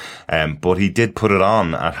take one. But he did put it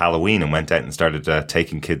on at Halloween and went out and started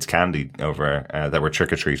taking kids candy over that were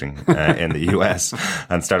trick-or-treating in the US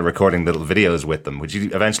and started recording little videos with them, which he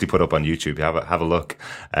eventually put up on YouTube. Have a look.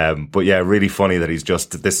 But yeah, really funny that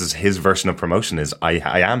this is his version of promotion is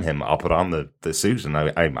I am him. I'll put on the suit and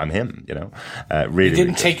I'm him, you know. Really, he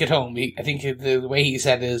didn't take it home. I think the way he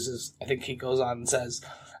said is I think he goes on and says,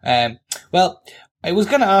 well, I was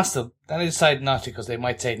going to ask them, then I decided not to because they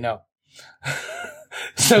might say no.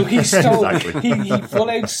 So he stole he full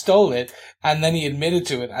out stole it, and then he admitted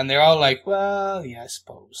to it, and they're all like, well, yeah, I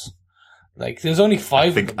suppose. Like, there's only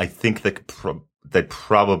 5 of them. I think they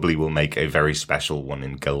probably will make a very special one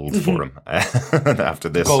in gold for him after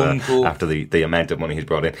this, after the amount of money he's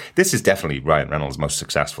brought in. This is definitely Ryan Reynolds' most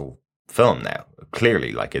successful film now.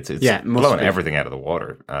 Clearly, like it's blowing everything out of the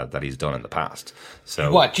water that he's done in the past.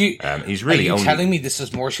 So what he's really are you telling me this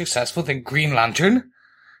is more successful than Green Lantern?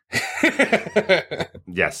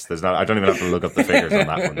 Yes, there's not. I don't even have to look up the figures on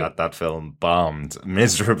that one. That film bombed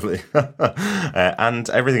miserably, and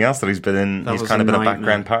everything else that he's been in, he's kind of been a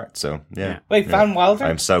background part. So yeah. Wait, Van Wilder?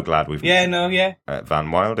 I'm so glad we've.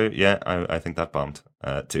 Van Wilder. Yeah, I think that bombed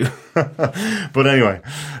too. But anyway,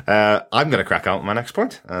 I'm going to crack on with my next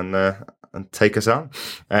point and take us on.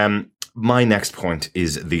 My next point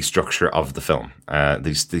is the structure of the film.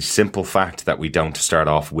 The simple fact that we don't start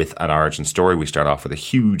off with an origin story. We start off with a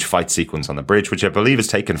huge fight sequence on the bridge, which I believe is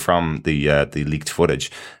taken from the leaked footage,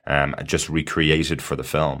 just recreated for the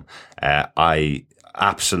film. I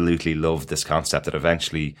absolutely love this concept that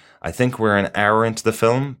eventually, I think we're an hour into the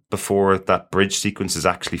film before that bridge sequence is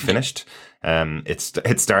actually finished.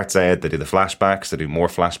 It starts out, they do the flashbacks, they do more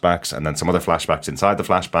flashbacks, and then some other flashbacks inside the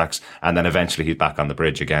flashbacks, and then eventually he's back on the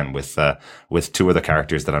bridge again with 2 other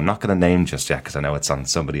characters that I'm not going to name just yet because I know it's on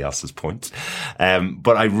somebody else's point.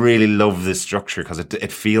 But I really love this structure because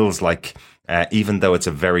it feels like, even though it's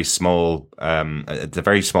a very small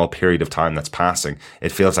period of time that's passing,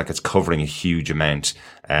 it feels like it's covering a huge amount,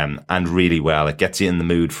 and really well. It gets you in the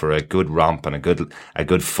mood for a good romp and a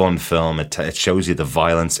good fun film. It shows you the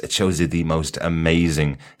violence. It shows you the most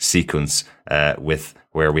amazing sequence, with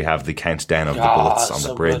where we have the countdown of the bullets on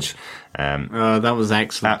the bridge. That was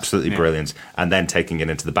excellent. Absolutely brilliant. And then taking it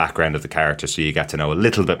into the background of the character so you get to know a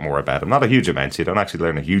little bit more about him. Not a huge amount, so you don't actually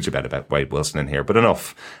learn a huge amount about Wade Wilson in here, but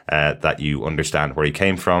enough that you understand where he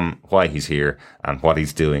came from, why he's here, and what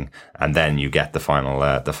he's doing. And then you get the final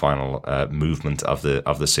movement of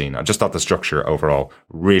the scene. I just thought the structure overall,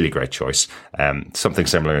 really great choice. Something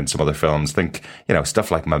similar in some other films. Think,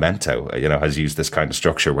 stuff like Memento, has used this kind of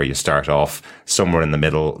structure where you start off somewhere in the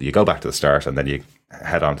middle, you go back to the start, and then you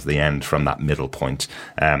head on to the end from that middle point.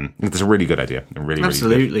 It's a really good idea. Really,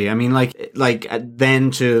 absolutely. Really good. I mean, like then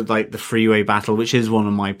to like the freeway battle, which is one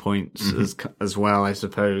of my points as well, I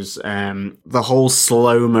suppose. The whole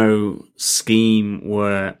slow-mo scheme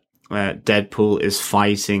where Deadpool is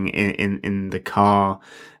fighting in the car,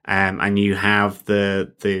 and you have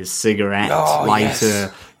the cigarette lighter.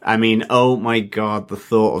 Yes. I mean, oh my God, the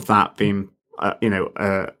thought of that being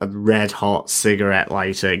a red hot cigarette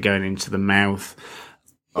lighter going into the mouth.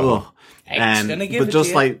 Oh, but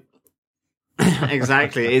just like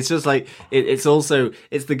exactly, it's just like it's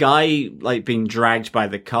the guy like being dragged by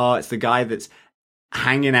the car. It's the guy that's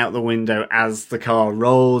hanging out the window as the car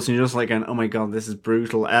rolls, and you're just like going, oh my god, this is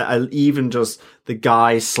brutal. Even just the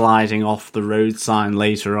guy sliding off the road sign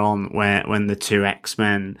later on, when the two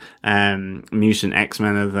X-Men, mutant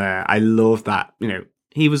X-Men are there. I love that,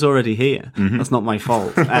 he was already here. Mm-hmm. That's not my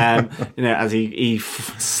fault. As he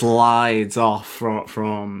slides off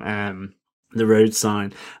from the road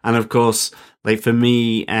sign. And of course, like for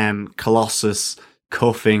me, Colossus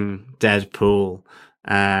cuffing Deadpool,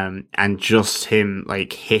 and just him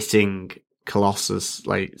like hitting Colossus,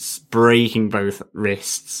 like breaking both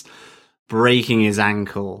wrists, breaking his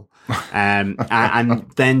ankle, and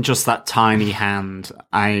then just that tiny hand.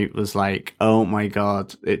 I was like, oh my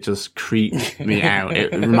god, it just creeped me out.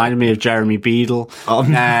 It reminded me of Jeremy Beadle.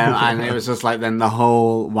 And it was just like, then the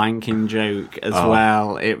whole wanking joke as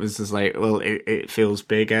well. It was just like, well, it feels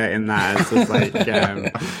bigger in that. It's just like,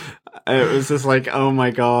 it was just like, oh my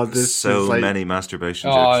god, this so is like, many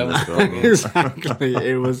masturbation jokes in this film. Exactly.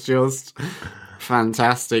 It was just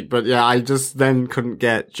fantastic. But yeah, I just then couldn't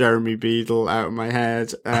get Jeremy Beadle out of my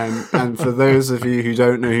head. And for those of you who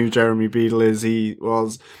don't know who Jeremy Beadle is, he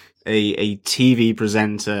was a TV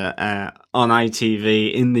presenter on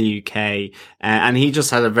ITV in the UK, and he just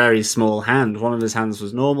had a very small hand. One of his hands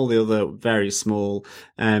was normal, the other very small.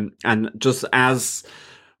 And just as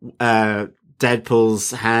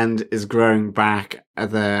Deadpool's hand is growing back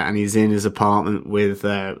and he's in his apartment with,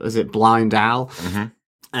 is it Blind Al?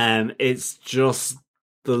 Mm-hmm. It's just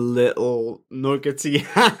the little nuggety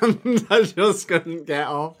hand I just couldn't get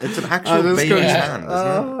off. It's an actual baby's hand,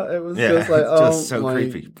 isn't it? It was just like, oh just so my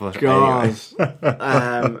creepy. But gosh.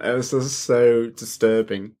 Anyway. It was just so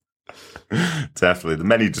disturbing. Definitely. The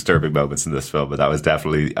many disturbing moments in this film, but that was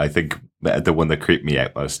definitely, I think, the one that creeped me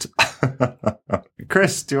out most.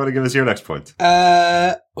 Chris, do you want to give us your next point?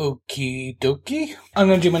 Okie dokie. I'm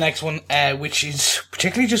going to do my next one, which is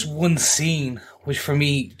particularly just one scene, which for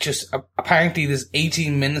me, just apparently there's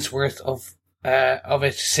 18 minutes worth of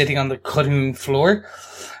it sitting on the cutting room floor.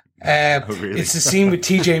 Really? It's the scene with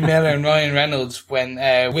TJ Miller and Ryan Reynolds when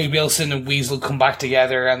Wade Wilson and Weasel come back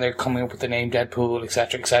together and they're coming up with the name Deadpool,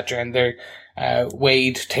 etc., and they're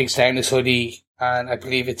Wade takes down his hoodie, and I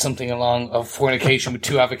believe it's something along of fornication with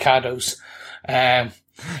two avocados.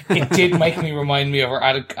 It did make me remind me of our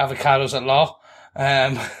avocados at law.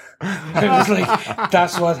 I was like,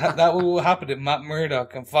 that will happen if Matt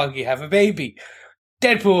Murdock and Foggy have a baby.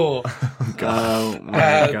 Deadpool. Oh my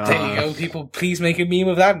god! There you go, people. Please make a meme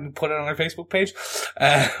of that and put it on our Facebook page.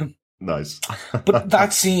 Nice. But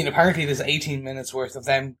that scene, apparently, there's 18 minutes worth of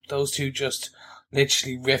those two just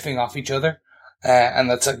literally riffing off each other, and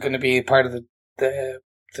that's going to be part of the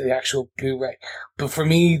actual Blu-ray. But for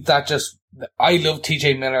me, I love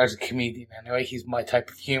TJ Miller as a comedian anyway. He's my type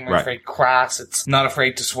of humor. Right. It's very crass. It's not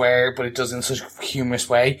afraid to swear, but it does it in such a humorous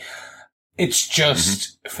way. It's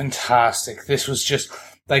just fantastic. This was just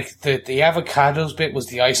like the avocados bit was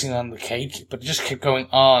the icing on the cake, but it just kept going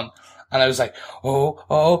on. And I was like,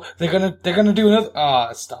 oh, they're gonna do another. Oh,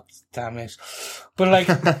 it stopped. Damn it. But like,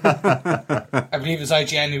 I believe it's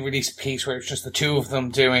IGN who released a piece where it's just the two of them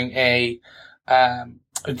doing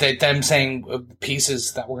them saying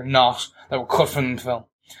pieces that were cut from the film.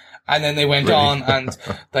 And then they went on and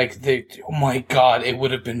like, oh my god, it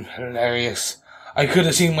would have been hilarious. I could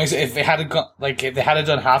have seen myself, if they had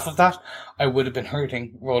done half of that, I would have been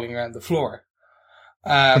hurting rolling around the floor.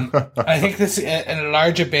 I think this, in a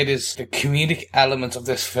larger bit, is the comedic elements of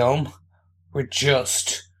this film were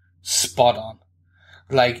just spot on.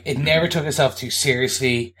 Like, it never took itself too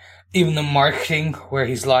seriously. Even the marketing, where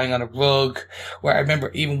he's lying on a rug, where I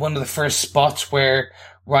remember even one of the first spots where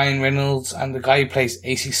Ryan Reynolds and the guy who plays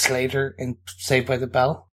AC Slater in Saved by the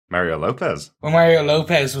Bell. Mario Lopez. When Mario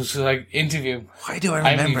Lopez was like interviewing. Why do I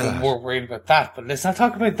remember that? I'm even more worried about that, but let's not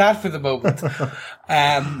talk about that for the moment.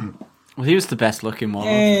 Well, he was the best looking one.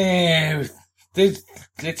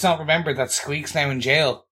 Let's not remember that Squeak's now in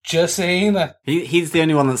jail. Just saying that. He's the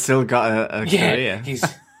only one that's still got a career. He's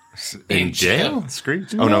in jail?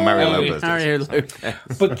 Screech? Oh no, Mario Lopez. Mario Lopez.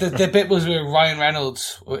 But the bit was where Ryan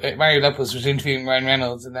Reynolds, Mario Lopez was interviewing Ryan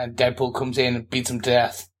Reynolds, and then Deadpool comes in and beats him to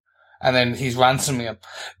death. And then he's ransoming him.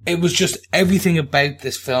 It was just everything about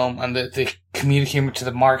this film, and the comedic humor to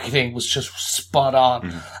the marketing was just spot on.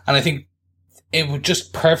 Mm-hmm. And I think it was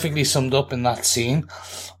just perfectly summed up in that scene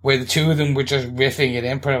where the two of them were just riffing and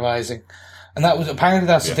improvising. And that was, apparently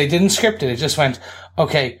they didn't script it. It just went,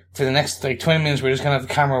 okay, for the next 20 minutes, we're just going to have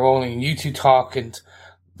the camera rolling and you two talk and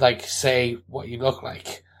say what you look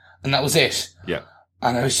like. And that was it. Yeah.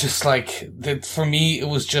 And I was just like, for me, it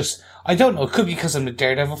was just, I don't know, it could be because I'm a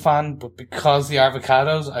Daredevil fan, but because the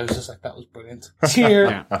avocados, I was just like, that was brilliant.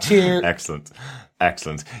 Cheer. Excellent.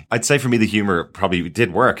 Excellent. I'd say for me, the humor probably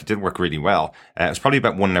did work. It did work really well. It was probably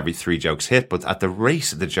about 1 in every 3 jokes hit, but at the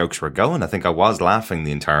rate the jokes were going, I think I was laughing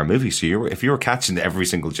the entire movie. So if you were catching every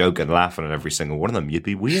single joke and laughing at every single one of them, you'd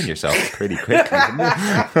be weeing yourself pretty quickly.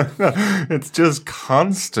 It's just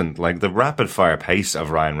constant, like the rapid fire pace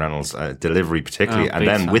of Ryan Reynolds' delivery, particularly, and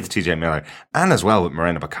then with TJ Miller, and as well with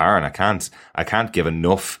Miranda Baccarin. I can't give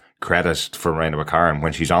enough credit for Miranda Baccarin.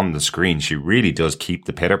 When she's on the screen, she really does keep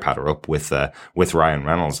the pitter patter up with Ryan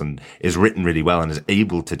Reynolds, and is written really well and is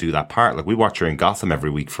able to do that part. Like, we watch her in Gotham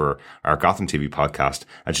every week for our Gotham TV podcast,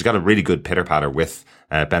 and she's got a really good pitter patter with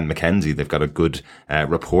Ben McKenzie. They've got a good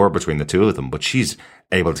rapport between the two of them, but she's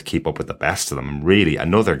able to keep up with the best of them. Really,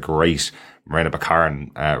 another great Miranda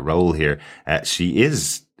Baccarin role here. She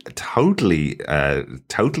is totally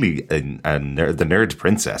the nerd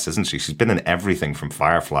princess, isn't she? She's been in everything from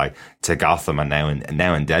Firefly to Gotham, and now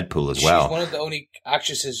in Deadpool as well. She's one of the only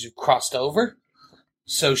actresses who crossed over.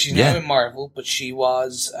 So she's now in Marvel, but she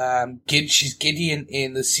was she's Gideon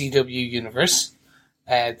in the CW universe.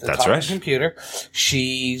 That's right. Computer.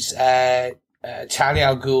 She's Talia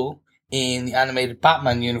al Ghul in the animated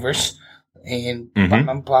Batman universe, in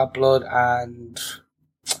Batman Bad Blood, and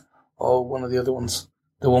one of the other ones.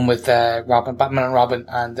 The one with Batman and Robin,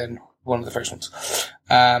 and then one of the first ones.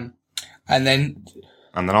 And then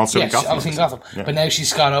also in Gotham. Obviously in Gotham. Yeah. But now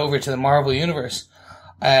she's gone over to the Marvel Universe.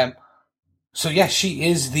 So yeah, she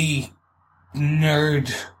is the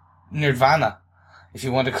Nerdvana, if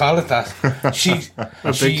you want to call it that. She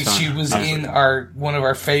was in one of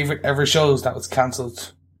our favorite ever shows that was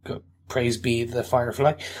cancelled. Praise be the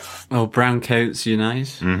Firefly. Oh, Brown Coats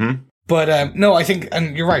Unite. Mm-hmm. But no, I think,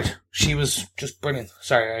 and you're right, she was just brilliant.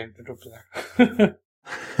 Sorry, I interrupted there.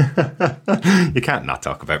 You can't not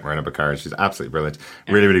talk about Miranda Baccarin. She's absolutely brilliant.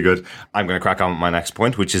 Really, really good. I'm going to crack on with my next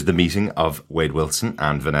point, which is the meeting of Wade Wilson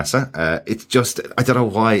and Vanessa. It's just, I don't know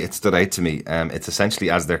why it stood out to me. It's essentially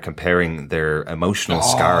as they're comparing their emotional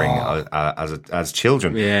scarring as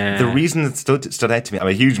children. Yeah. The reason it stood out to me, I'm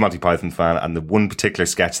a huge Monty Python fan, and the one particular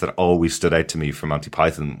sketch that always stood out to me from Monty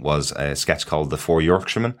Python was a sketch called The Four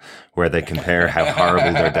Yorkshiremen, where they compare how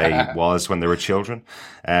horrible their day was when they were children.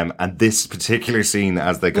 And this particular scene,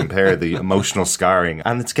 as they compare the emotional scarring,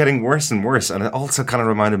 and it's getting worse and worse. And it also kind of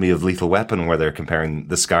reminded me of Lethal Weapon, where they're comparing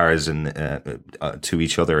the scars to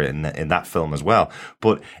each other in that film as well.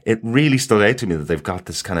 But it really stood out to me that they've got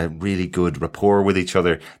this kind of really good rapport with each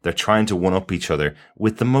other. They're trying to one up each other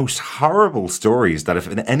with the most horrible stories that, if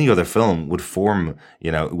in any other film, would form,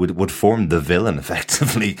 would form the villain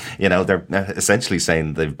effectively. They're essentially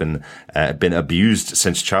saying they've been abused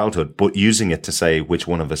since childhood, but using it to say which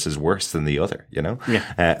one of us is worse than the other.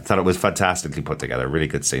 Thought it was fantastically put together. Really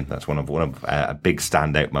good scene. That's one of a big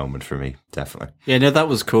standout moment for me, definitely. Yeah, no, that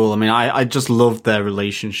was cool. I mean, I just loved their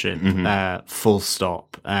relationship. Full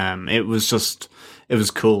stop. It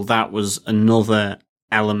was cool. That was another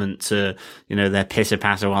element to their pitter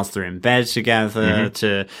patter whilst they're in bed together.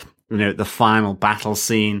 To the final battle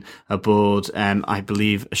scene aboard, I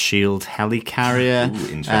believe, a Shield helicarrier.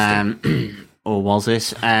 Ooh, interesting. Or was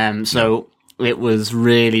it? So. It was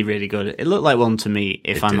really, really good. It looked like one to me,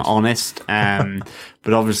 if I'm honest.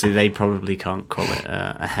 But obviously they probably can't call it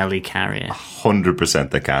a helicarrier.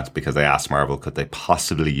 100% they can't, because they asked Marvel, could they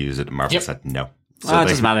possibly use it? And Marvel said no. So it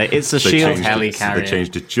doesn't matter. It's a Shield helicarrier. They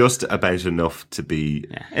changed it just about enough to be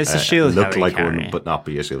it's a Shield look helicarrier. Like one, but not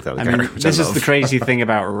be a Shield helicarrier. I mean, this is the crazy thing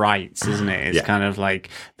about rights, isn't it? It's kind of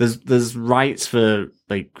like there's rights for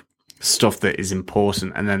like stuff that is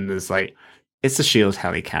important, and then there's like, it's a Shield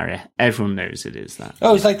helicarrier. Everyone knows it is that.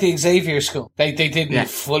 Oh, it's like the Xavier School. They didn't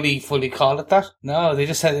fully call it that. No, they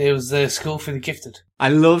just said it was the school for the gifted. I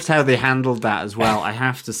loved how they handled that as well. I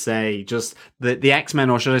have to say, just the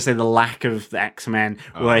X-Men, or should I say the lack of the X-Men,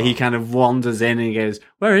 where he kind of wanders in and he goes,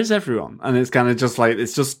 "Where is everyone?" And it's kind of just like,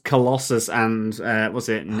 it's just Colossus and,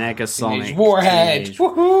 Negasonic. Warhead.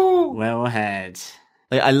 Woohoo! Warhead.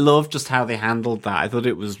 Like, I love just how they handled that. I thought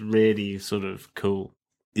it was really sort of cool.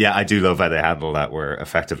 Yeah, I do love how they handle that, where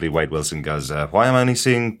effectively Wade Wilson goes, why am I only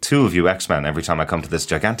seeing 2 of you X-Men every time I come to this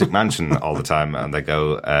gigantic mansion all the time? And they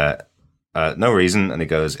go, no reason. And he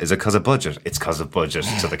goes, is it because of budget? It's because of budget,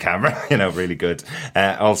 to the camera. Really good.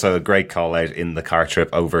 Also a great call out in the car trip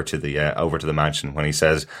over to the mansion, when he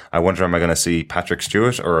says, I wonder, am I going to see Patrick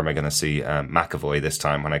Stewart, or am I going to see McAvoy this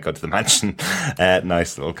time when I go to the mansion?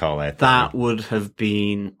 Nice little call out. That would have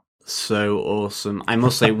been so awesome. I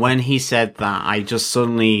must say, when he said that, I just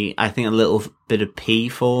suddenly, I think a little bit of pee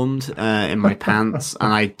formed in my pants,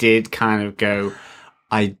 and I did kind of go,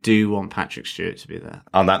 I do want Patrick Stewart to be there.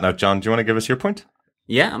 On that note, John, do you want to give us your point?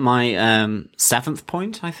 Yeah, my 7th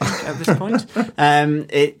point, I think, at this point.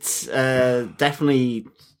 It's definitely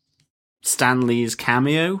Stan Lee's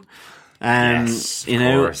cameo. Yes, of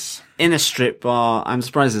course. In a strip bar. I'm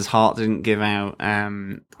surprised his heart didn't give out,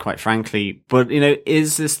 quite frankly. But,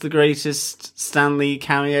 is this the greatest Stan Lee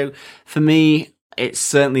cameo? For me, it's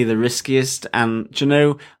certainly the riskiest. And,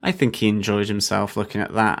 I think he enjoyed himself looking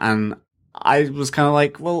at that. And I was kind of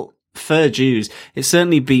like, well, fair dues. It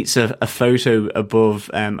certainly beats a photo above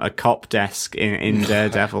a cop desk in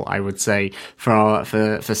Daredevil, I would say, for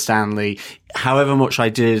Stan Lee. However much I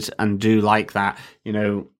did and do like that,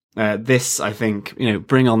 this, I think,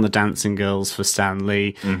 bring on the dancing girls for Stan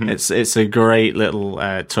Lee. Mm-hmm. It's a great little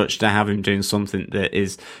touch to have him doing something that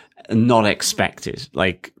is not expected,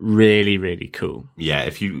 like really, really cool. Yeah,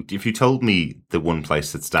 if you told me the one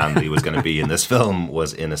place that Stan Lee was going to be in this film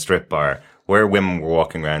was in a strip bar where women were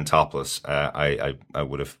walking around topless, I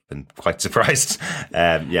would have been quite surprised.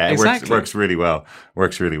 It works really well.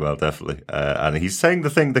 Works really well, definitely. And he's saying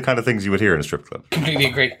the kind of things you would hear in a strip club. Completely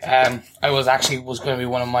agree. I was going to be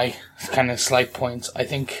one of my kind of slight points. I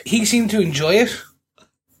think he seemed to enjoy it.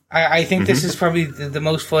 I think this is probably the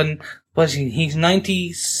most fun. Was he's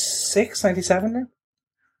 96, 97 now?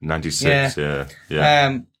 96,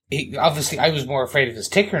 yeah. Obviously, I was more afraid of his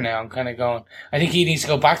ticker now. I'm kind of going, I think he needs to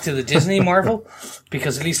go back to the Disney Marvel,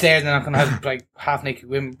 because at least there they're not going to have like half-naked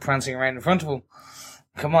women prancing around in front of him.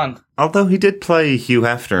 Come on. Although he did play Hugh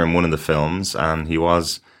Hefner in one of the films, and he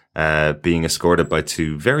was being escorted by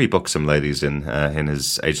two very buxom ladies in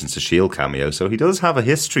his Agents of S.H.I.E.L.D. cameo, so he does have a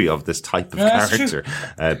history of this type of character,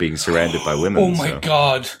 being surrounded by women. Oh my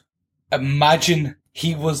God. Imagine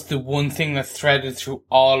he was the one thing that threaded through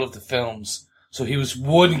all of the films. So he was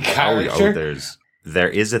one character. There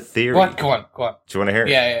is a theory. What? Go on. Do you want to hear it?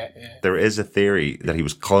 Yeah. There is a theory that he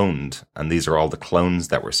was cloned, and these are all the clones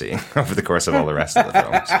that we're seeing over the course of all the rest of the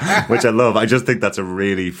films, which I love. I just think that's a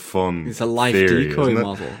really fun It's a life theory, decoy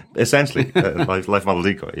model. Essentially, life model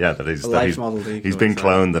decoy. Yeah, he's been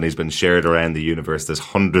cloned and he's been shared around the universe. There's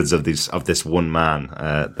hundreds of this one man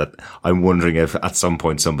that I'm wondering if at some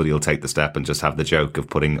point somebody will take the step and just have the joke of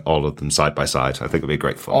putting all of them side by side. I think it'd be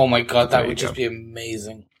great fun. Oh my God, that would just be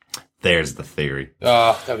amazing. There's the theory.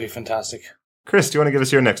 Oh, that'd be fantastic. Chris, do you want to give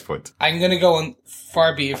us your next point? I'm going to go on,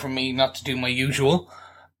 far be it from me not to do my usual.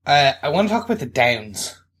 I want to talk about the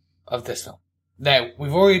downs of this film. Now,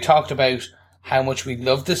 we've already talked about how much we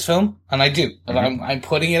love this film, and I do. And I'm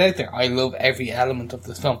putting it out there. I love every element of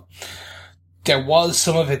this film. There was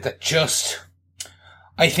some of it that just,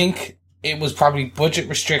 I think it was probably budget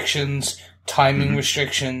restrictions, timing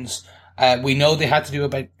restrictions. We know they had to do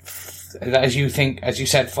about, as you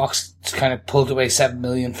said, Fox kind of pulled away $7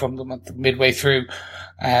 million from them at the midway through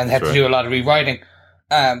and had to do a lot of rewriting.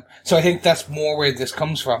 So I think that's more where this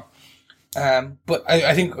comes from. But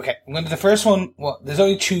I think, okay, when the first one, well, there's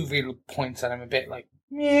only two real points that I'm a bit like,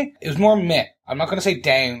 meh. It was more meh. I'm not going to say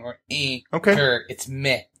down or okay. It's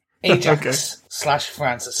meh. Ajax /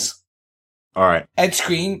 Francis. All right. Ed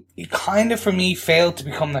Skrein, he kind of, for me, failed to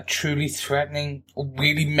become that truly threatening,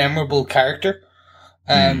 really memorable character.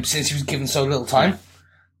 Since he was given so little time.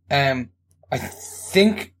 I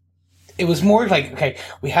think it was more like, okay,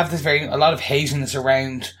 we have this a lot of haziness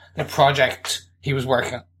around the project he was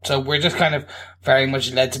working on. So we're just kind of very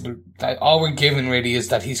much led to, all we're given really is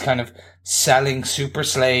that he's kind of selling super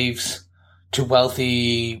slaves to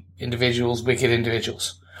wealthy individuals, wicked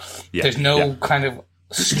individuals. Yeah, there's no kind of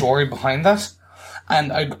story behind that.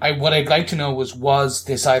 And what I'd like to know was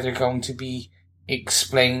this either going to be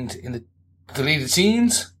explained in the deleted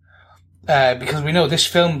scenes, because we know this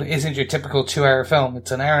film isn't your typical 2-hour film.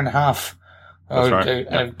 It's an hour and a half, or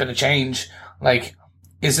a bit of change. Like,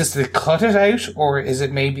 is this to cut it out, or is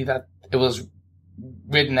it maybe that it was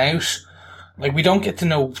written out? Like, we don't get to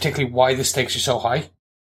know particularly why the stakes are so high.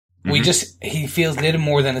 He feels little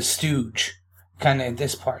more than a stooge, kind of in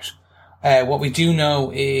this part. What we do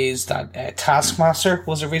know is that Taskmaster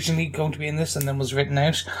was originally going to be in this and then was written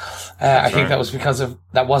out. I think that was because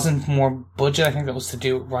that wasn't more budget. I think that was to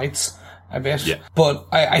do with rights a bit. Yeah. But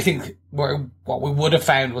I think what we would have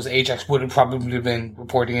found was Ajax would have probably been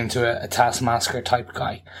reporting into a Taskmaster type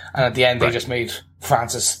guy. And at the end, they just made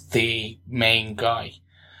Francis the main guy.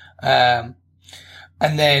 And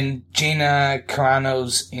then Gina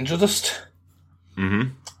Carano's Angel Dust.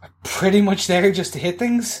 Pretty much there just to hit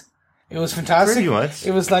things. It was fantastic. Pretty much.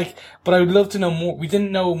 It was like, but I would love to know more. We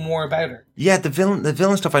didn't know more about her. Yeah, the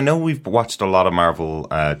villain stuff. I know we've watched a lot of Marvel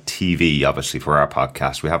TV, obviously, for our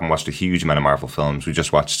podcast. We haven't watched a huge amount of Marvel films. We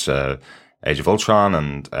just watched Age of Ultron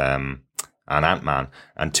and Ant-Man.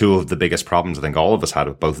 And two of the biggest problems I think all of us had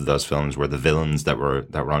with both of those films were the villains that were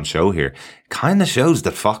on show here. Kind of shows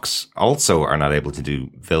that Fox also are not able to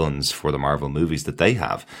do villains for the Marvel movies that they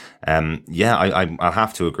have. I'll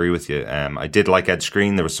have to agree with you. I did like Ed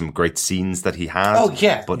Skrein. There were some great scenes that he had. Oh,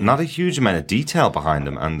 yeah. But not a huge amount of detail behind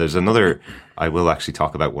them. And there's another, I will actually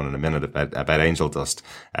talk about one in a minute about Angel Dust.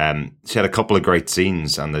 She had a couple of great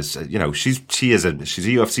scenes, and there's, she's a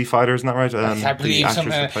UFC fighter, isn't that right? I believe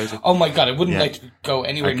oh my God, I wouldn't like to go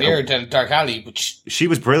anywhere near down Dark Alley, but she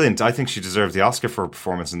was brilliant. I think she deserved the Oscar for her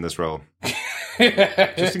performance in this role.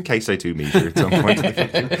 Just in case I do meet her at some point in the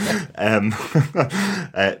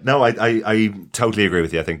future. No, I totally agree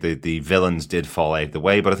with you. I think the villains did fall out of the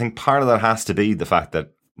way, but I think part of that has to be the fact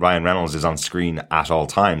that Ryan Reynolds is on screen at all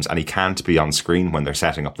times, and he can't be on screen when they're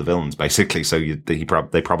setting up the villains, basically. So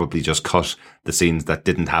they probably just cut the scenes that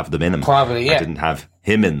didn't have them in them. Probably, yeah. Didn't have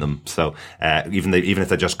him in them. So even if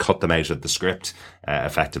they just cut them out of the script,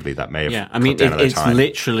 effectively, that may have it's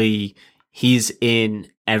literally he's in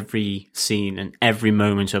every scene and every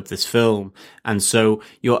moment of this film, and so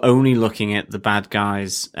you're only looking at the bad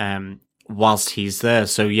guys whilst he's there.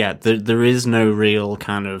 So yeah, there is no real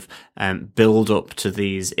kind of build up to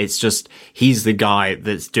these. It's just he's the guy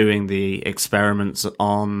that's doing the experiments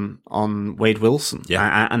on Wade Wilson.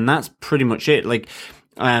 Yeah. And that's pretty much it. Like,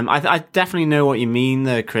 I definitely know what you mean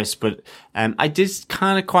there, Chris, but I did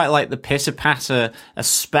kind of quite like the pitter patter,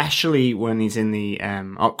 especially when he's in the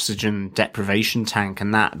oxygen deprivation tank,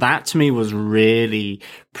 and that to me was really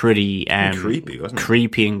pretty creepy, wasn't it?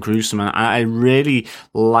 Creepy and gruesome. And I really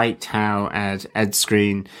liked how Ed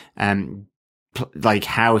Skrein like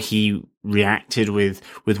how he reacted with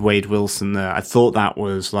Wade Wilson there. I thought that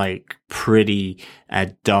was like pretty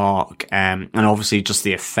dark, and obviously just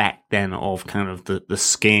the effect then of kind of the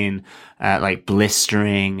skin like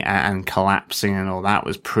blistering and collapsing and all that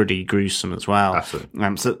was pretty gruesome as well.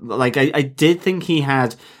 Absolutely. So like I did think he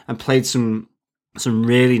had and played some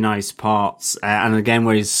really nice parts, and again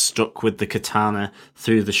where he's stuck with the katana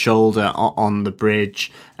through the shoulder on the bridge,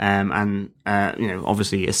 and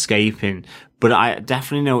obviously escaping. But I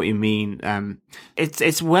definitely know what you mean.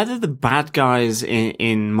 It's whether the bad guys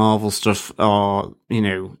in Marvel stuff are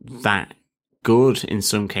that good in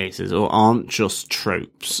some cases, or aren't just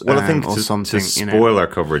tropes. Well, I think or something. To spoil our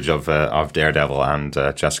coverage of Daredevil and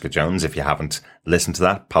Jessica Jones, if you haven't listened to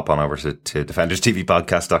that, pop on over to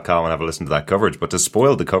DefendersTVPodcast.com and have a listen to that coverage. But to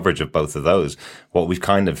spoil the coverage of both of those, what we've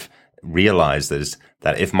kind of realized is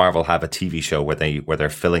that if Marvel have a TV show where they're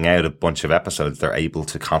filling out a bunch of episodes, they're able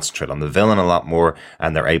to concentrate on the villain a lot more,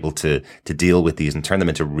 and they're able to deal with these and turn them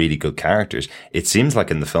into really good characters. It seems like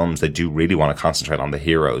in the films they do really want to concentrate on the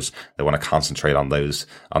heroes. They want to concentrate on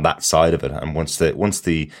that side of it. And once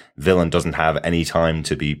the villain doesn't have any time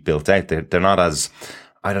to be built out, they're not as,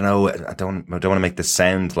 I don't know. I don't want to make this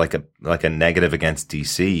sound like a negative against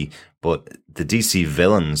DC, but the DC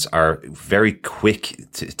villains are very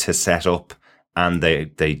quick to set up, and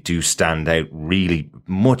they do stand out really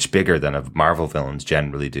much bigger than a Marvel villains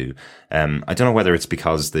generally do. I don't know whether it's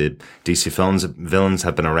because the DC villains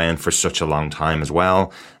have been around for such a long time as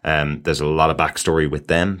well. There's a lot of backstory with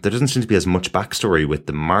them. There doesn't seem to be as much backstory with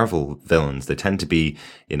the Marvel villains. They tend to be,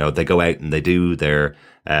 they go out and they do their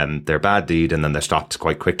bad deed, and then they're stopped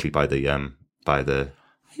quite quickly by the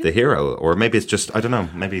hero. Or maybe it's just, I don't know,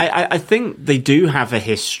 maybe. I think they do have a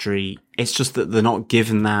history. It's just that they're not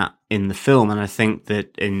given that in the film. And I think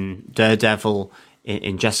that in Daredevil,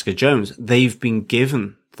 in Jessica Jones, they've been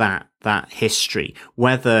given that history.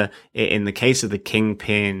 Whether in the case of the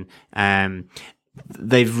Kingpin,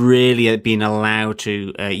 they've really been allowed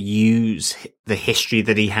to use the history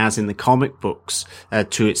that he has in the comic books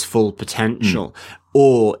to its full potential.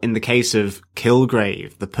 Or in the case of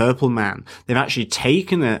Kilgrave, the Purple Man, they've actually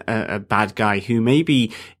taken a bad guy who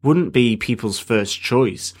maybe wouldn't be people's first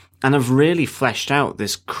choice, and have really fleshed out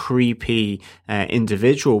this creepy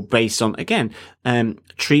individual based on, again,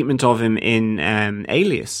 treatment of him in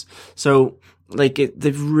Alias. So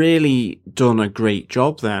they've really done a great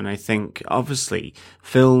job there. And I think, obviously,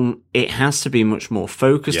 film, it has to be much more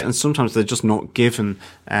focused. Yeah. And sometimes they're just not given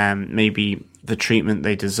maybe the treatment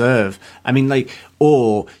they deserve. I mean,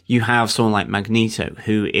 or you have someone like Magneto,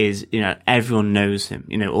 who is, everyone knows him,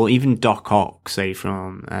 or even Doc Ock, say,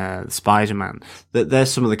 from Spider-Man. That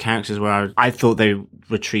there's some of the characters where I thought they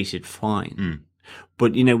were treated fine.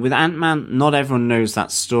 But, with Ant-Man, not everyone knows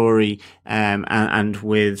that story. And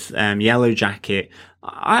with Yellow Jacket,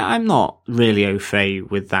 I'm not really au fait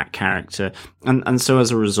with that character. And so as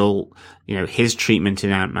a result, his treatment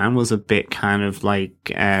in Ant-Man was a bit kind of like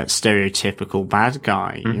stereotypical bad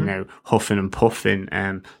guy, huffing and puffing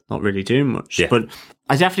and not really doing much. Yeah. But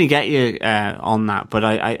I definitely get you on that, but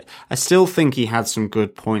I still think he had some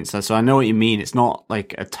good points there. So I know what you mean. It's not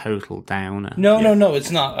like a total downer. No, it's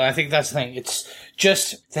not. I think that's the thing. It's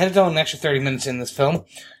just, they had done an extra 30 minutes in this film.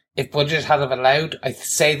 If budget had have allowed, I'd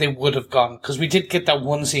say they would have gone. Because we did get that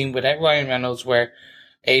one scene without Ryan Reynolds where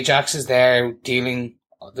Ajax is there dealing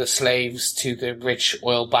the slaves to the rich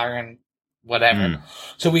oil baron, whatever.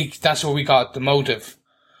 So that's where we got the motive.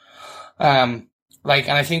 And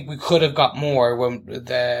I think we could have got more when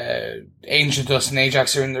the Angel Dust and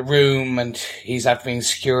Ajax are in the room and he's after being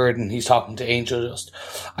secured and he's talking to Angel Dust.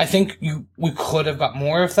 I think we could have got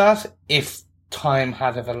more of that if time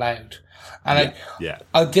had have allowed. And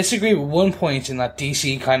I'll disagree with one point in that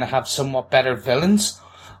DC kind of have somewhat better villains.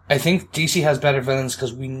 I think DC has better villains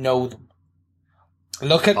because we know them.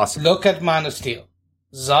 Look at Man of Steel.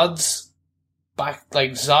 Zod's back,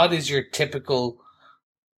 Zod is your typical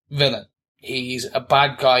villain. He's a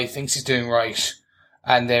bad guy, thinks he's doing right,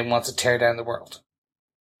 and then wants to tear down the world.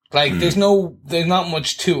 There's not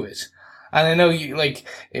much to it. And I know you,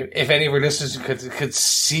 if any of our listeners could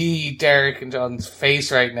see Derek and John's face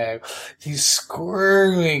right now, he's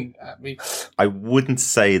squirming at me. I wouldn't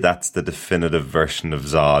say that's the definitive version of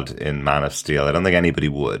Zod in Man of Steel. I don't think anybody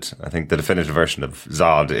would. I think the definitive version of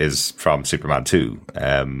Zod is from Superman 2.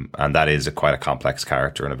 And that is quite a complex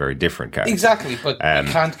character and a very different character. Exactly, but you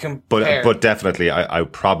can't compare. But definitely,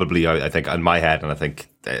 I think in my head, and I think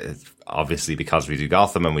obviously because we do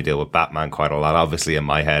Gotham and we deal with Batman quite a lot, obviously in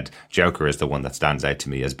my head, Joker is the one that stands out to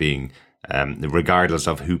me as being, regardless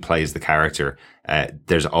of who plays the character,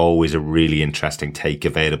 there's always a really interesting take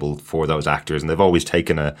available for those actors. And they've always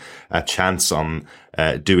taken a chance on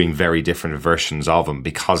doing very different versions of him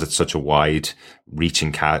because it's such a wide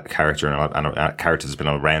reaching character and a character that's been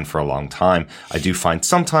around for a long time. I do find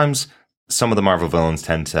sometimes some of the Marvel villains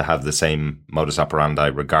tend to have the same modus operandi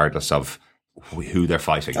regardless of who they're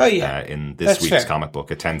fighting. In this week's comic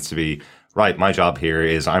book, it tends to be, right, my job here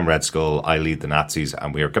is I'm Red Skull, I lead the Nazis,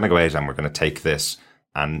 and we're going to go out and we're going to take this.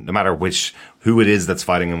 And no matter who it is that's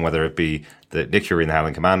fighting him, whether it be the Nick Fury and the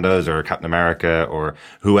Howling Commandos or Captain America or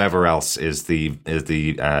whoever else is the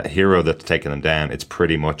hero that's taking them down, it's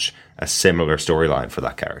pretty much a similar storyline for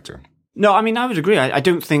that character. No, I mean, I would agree. I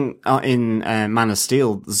don't think in Man of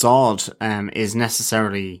Steel, Zod is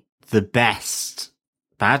necessarily the best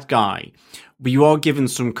bad guy. But you are given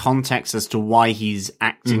some context as to why he's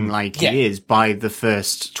acting like he is by the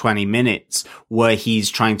first 20 minutes, where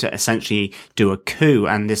he's trying to essentially do a coup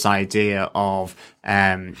and this idea of,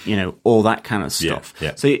 all that kind of stuff.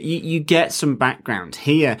 Yeah. So you get some background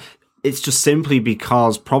here. It's just simply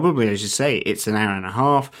because probably, as you say, it's an hour and a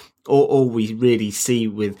half. All we really see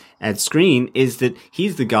with Ed Skrein is that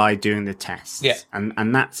he's the guy doing the tests. Yeah.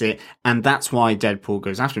 And that's it. And that's why Deadpool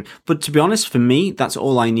goes after him. But to be honest, for me, that's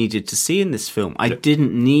all I needed to see in this film. I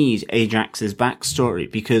didn't need Ajax's backstory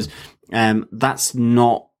because that's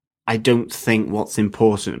not, I don't think, what's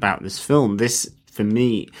important about this film. This, for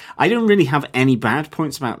me, I don't really have any bad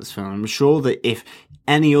points about this film. I'm sure that if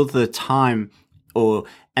any other time or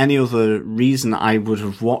any other reason I would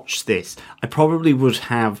have watched this, I probably would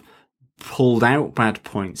have pulled out bad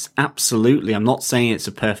points. Absolutely. I'm not saying it's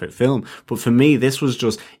a perfect film, but for me, this was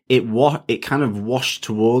just, it kind of washed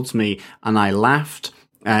towards me and I laughed.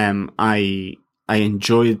 I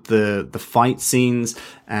enjoyed the fight scenes.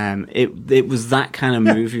 It was that kind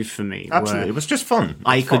of movie for me. Absolutely. It was just fun.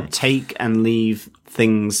 I could take and leave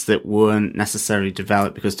things that weren't necessarily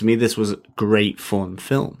developed because to me, this was a great fun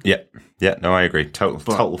film. Yeah. Yeah. No, I agree. Total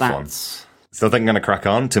fun. So I think I'm going to crack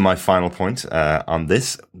on to my final point on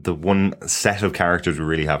this. The one set of characters we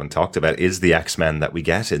really haven't talked about is the X-Men that we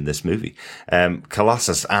get in this movie.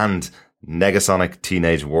 Colossus and Negasonic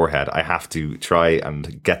Teenage Warhead. I have to try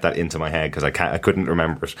and get that into my head because I couldn't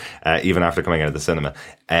remember it even after coming out of the cinema.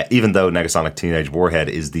 Even though Negasonic Teenage Warhead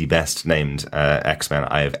is the best named X-Men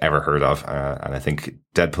I have ever heard of, and I think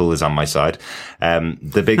Deadpool is on my side.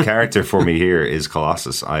 The big character for me here is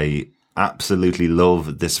Colossus. I absolutely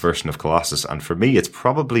love this version of Colossus, and for me, it's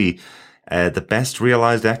probably the best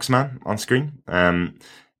realized X-Man on screen.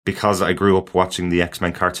 Because I grew up watching the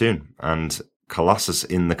X-Men cartoon and Colossus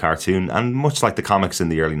in the cartoon, and much like the comics in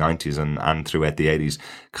the early 90s and throughout the 80s,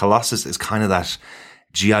 Colossus is kind of that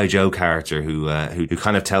G.I. Joe character who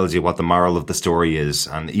kind of tells you what the moral of the story is.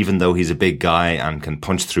 And even though he's a big guy and can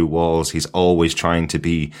punch through walls, he's always trying to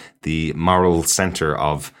be the moral center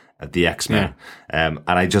of the X-Men. And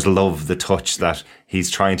I just love the touch that he's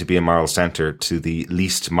trying to be a moral center to the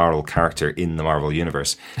least moral character in the Marvel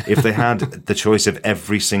universe. If they had the choice of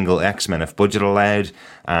every single X-Men, if budget allowed,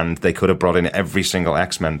 and they could have brought in every single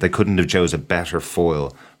X-Men, they couldn't have chose a better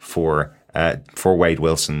foil for Wade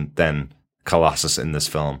Wilson than Colossus in this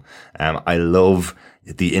film. I love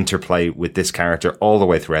the interplay with this character all the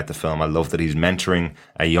way throughout the film. I love that he's mentoring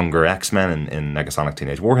a younger X-Men in Negasonic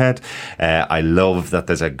Teenage Warhead. I love that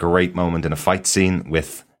there's a great moment in a fight scene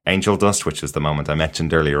with Angel Dust, which is the moment I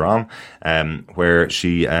mentioned earlier on, where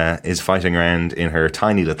she is fighting around in her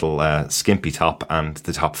tiny little skimpy top, and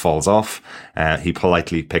the top falls off. He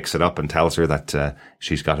politely picks it up and tells her that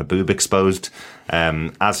she's got a boob exposed,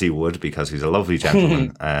 as he would, because he's a lovely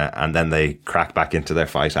gentleman. And then they crack back into their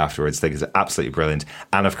fight afterwards. I think it's absolutely brilliant.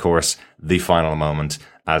 And of course, the final moment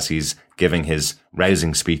as he's giving his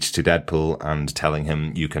rousing speech to Deadpool and telling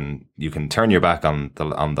him you can turn your back on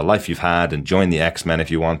the life you've had and join the X-Men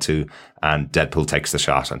if you want to. And Deadpool takes the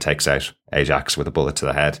shot and takes out Ajax with a bullet to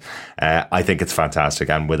the head. I think it's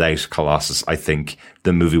fantastic. And without Colossus, I think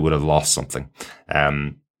the movie would have lost something.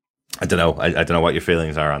 I don't know. I don't know what your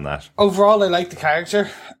feelings are on that. Overall, I like the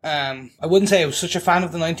character. I wouldn't say I was such a fan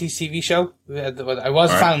of the 90s TV show. I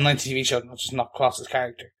was a fan of the 90s TV show, not just not Colossus'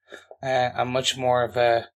 character. I'm much more of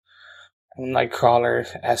a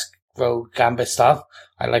Nightcrawler-esque Rogue Gambit style.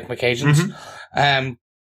 I like my Cajuns.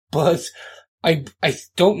 But I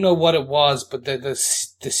don't know what it was, but the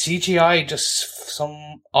CGI just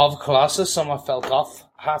some of Colossus somewhat felt off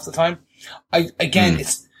half the time.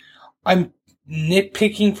 I'm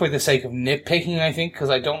nitpicking for the sake of nitpicking, I think, because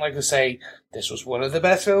I don't like to say this was one of the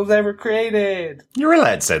best films ever created. You're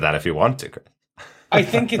allowed to say that if you want to. I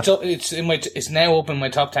think it's now up in my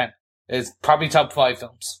top 10. It's probably top 5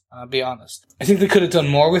 films, I'll be honest. I think they could have done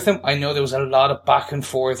more with him. I know there was a lot of back and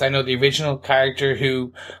forth. I know the original character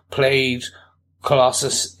who played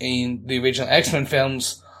Colossus in the original X-Men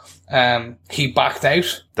films, he backed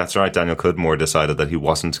out. That's right. Daniel Cudmore decided that he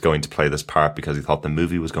wasn't going to play this part because he thought the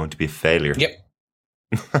movie was going to be a failure. Yep.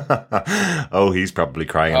 Oh, he's probably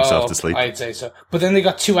crying himself to sleep. I'd say so. But then they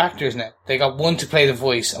got 2 actors now. They got one to play the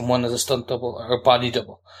voice and one as a stunt double or body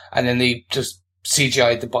double. And then they just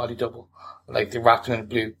CGI'd the body double, like they wrapped him in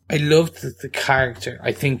blue. I loved the character.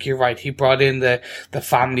 I think you're right. He brought in the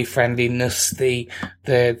family friendliness, the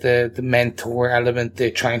mentor element, the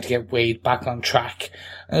trying to get Wade back on track.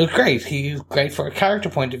 And it was great. He was great for a character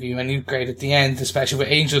point of view, and he was great at the end, especially with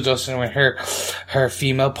Angel Dust and when her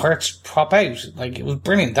female parts pop out. Like, it was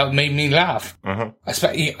brilliant. That made me laugh.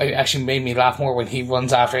 It actually made me laugh more when he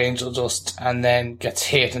runs after Angel Dust and then gets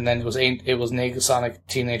hit, and then it was Negasonic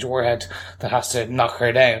Teenage Warhead that has to knock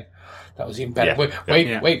her down. That was even better.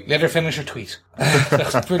 Yeah. Wait, let her finish her tweet.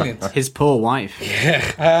 That's brilliant. His poor wife.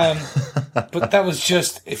 Yeah. But that was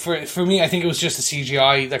just, for me, I think it was just the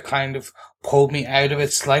CGI that kind of pulled me out of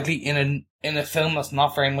it slightly in a film that's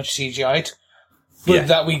not very much CGI'd. But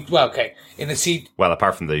well,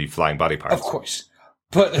 apart from the flying body parts. Of course.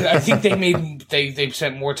 But I think they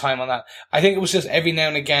spent more time on that. I think it was just every now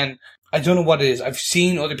and again, I don't know what it is. I've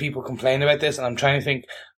seen other people complain about this, and I'm trying to think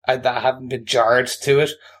that I haven't been jarred to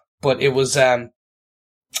it. But it was,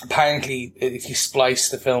 apparently, if you splice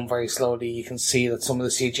the film very slowly, you can see that some of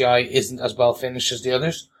the CGI isn't as well finished as the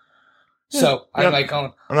others. So, I'm like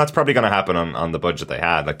going... And that's probably going to happen on the budget they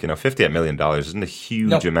had. Like, $58 million isn't a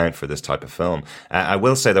huge amount for this type of film. I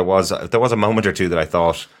will say there was a moment or two that I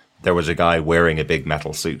thought there was a guy wearing a big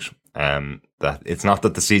metal suit. That it's not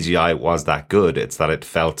that the CGI was that good, it's that it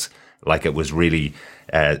felt like it was really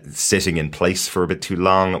sitting in place for a bit too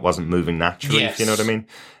long. It wasn't moving naturally, if you know what I mean.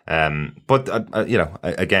 But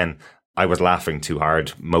again, I was laughing too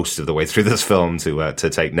hard most of the way through this film to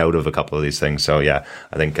take note of a couple of these things. So yeah,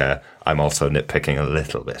 I think I'm also nitpicking a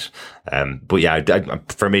little bit. But yeah,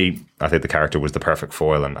 for me, I think the character was the perfect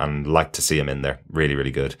foil, and like to see him in there. Really,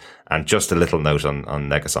 really good. And just a little note on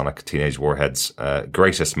Negasonic Teenage Warhead's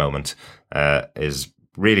greatest moment is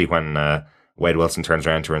really when Wade Wilson turns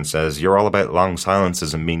around to her and says, "You're all about long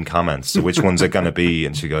silences and mean comments. So which one's it going to be?"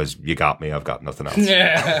 And she goes, "You got me. I've got nothing else."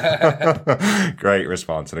 Yeah. Great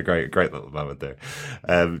response and a great little moment there.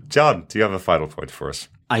 John, do you have a final point for us?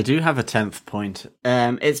 I do have a 10th point.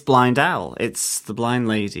 It's Blind Owl. It's the blind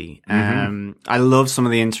lady. I love some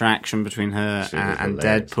of the interaction between her and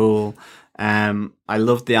Deadpool. I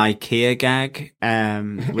love the IKEA gag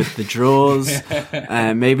with the drawers.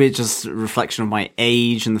 Maybe it's just a reflection of my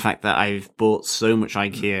age and the fact that I've bought so much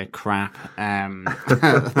IKEA crap.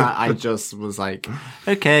 I just was like,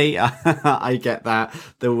 okay, I get that.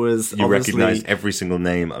 There was you recognised every single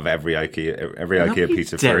name of every IKEA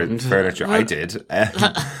piece of furniture. I did,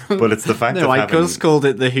 but it's the fact that I just called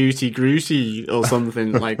it the Hootie Grooty or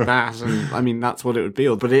something like that, and I mean that's what it would be.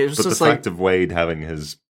 But it was just the fact of Wade having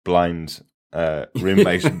his blind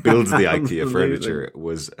roommate builds the IKEA furniture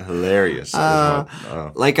was hilarious.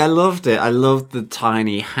 Like I loved it. I loved the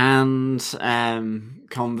tiny hand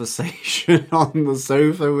conversation on the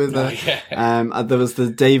sofa with her. There was the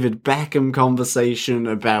David Beckham conversation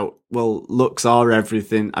about, well, looks are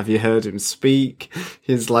everything. Have you heard him speak?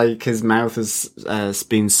 His mouth has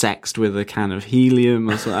been sexed with a can of helium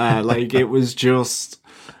or something. Like it was just.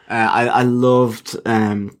 I loved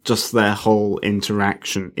just their whole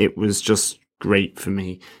interaction. It was just great for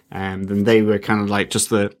me. And they were kind of like just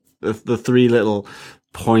the three little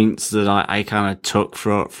points that I kind of took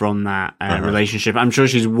from that relationship. I'm sure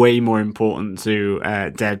she's way more important to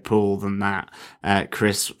Deadpool than that.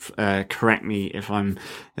 Chris, correct me if I'm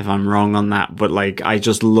wrong on that, but like I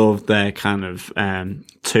just loved their kind of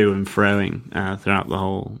to and froing throughout the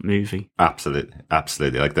whole movie.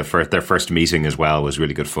 Absolutely. Like their first meeting as well was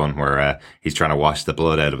really good fun, where he's trying to wash the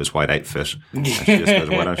blood out of his white outfit, and she just goes,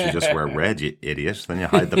 "Why don't you just wear red, you idiot? Then you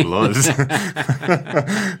hide the blood."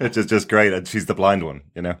 It's just great, and she's the blind one,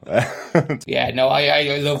 you know. Yeah, no,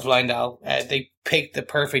 I love Blind Al. They picked the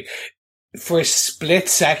perfect for a split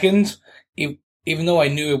second. Even though I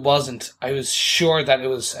knew it wasn't, I was sure that it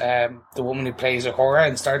was the woman who plays Uhura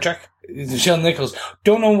in Star Trek, Michelle Nichols.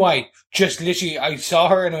 Don't know why. Just literally, I saw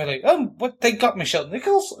her and I was like, "Oh, what? They got Michelle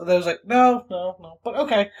Nichols?" And I was like, "No, but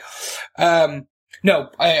okay." No,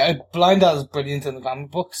 Blind Al is brilliant in the comic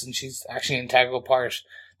books, and she's actually an integral part.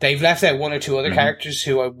 They've left out one or two other characters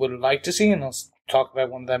who I would like to see, and I'll talk about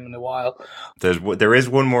one of them in a while. There is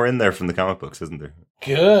one more in there from the comic books, isn't there?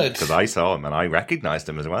 Good. Because I saw him and I recognised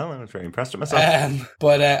him as well, and I was very impressed with myself.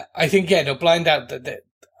 But I think, Blind Out,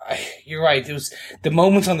 you're right. It was the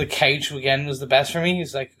moments on the couch again was the best for me.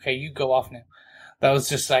 It's like, okay, you go off now. That was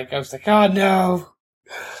just like, I was like, oh no.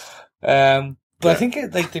 But I think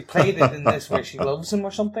they played it in this where she loves him or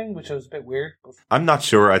something, which was a bit weird. I'm not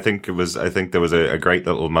sure. I think there was a great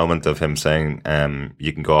little moment of him saying,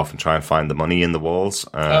 you can go off and try and find the money in the walls,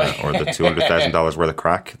 or the $200,000 worth of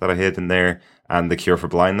crack that I hid in there, and the cure for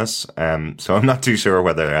blindness. So I'm not too sure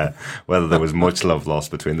whether there was much love lost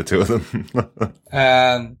between the two of them.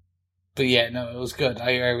 But yeah, no, it was good.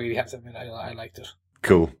 I really have to admit, I liked it.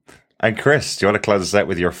 Cool. And Chris, do you want to close us out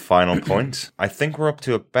with your final point? I think we're up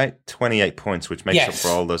to about 28 points, which makes up for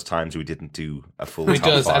all those times we didn't do a full top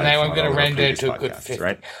does, five. And now I'm going to round out to a good 50.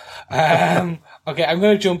 Right? Okay, I'm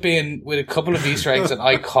going to jump in with a couple of Easter eggs that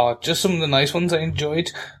I caught. Just some of the nice ones I enjoyed.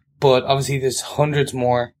 But obviously there's hundreds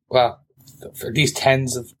more. Well, at least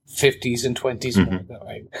tens of 50s and 20s more.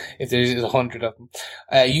 Right? If there's 100 of them.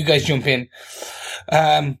 You guys jump in.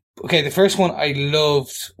 Okay, the first one I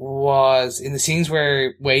loved was in the scenes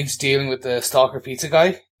where Wade's dealing with the stalker pizza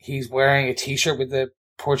guy. He's wearing a t-shirt with the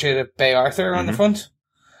portrait of Bay Arthur on the front.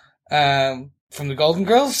 From the Golden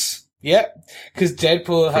Girls. Yeah. Because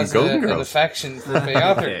Deadpool has an affection for Bay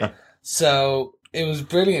Arthur. So it was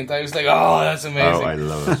brilliant. I was like, oh, that's amazing. Oh, I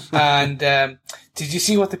love it. And did you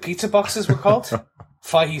see what the pizza boxes were called?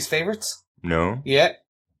 Feige's Favorites? No. Yeah.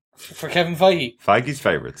 For Kevin Feige. Feige's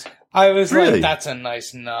Favorites. I was like, that's a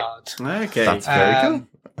nice nod. Okay. That's very cool.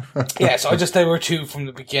 Yeah, so there were two from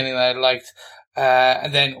the beginning that I liked.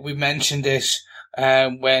 And then we mentioned it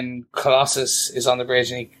when Colossus is on the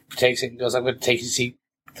bridge and he takes it and goes, I'm going to take you to see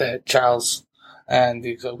Charles. And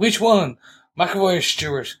he goes, which one? McAvoy or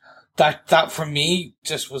Stewart? That for me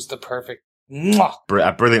just was the perfect. Mwah.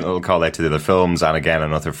 A brilliant little call out to the other films, and again,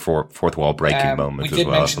 another fourth wall breaking moment as well. We did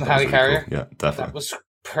mention the helicarrier. Cool. Yeah, definitely. That was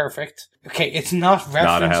perfect. Okay, it's not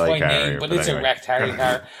referenced by name, but it's anyway. A wrecked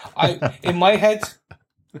helicarrier. In my head...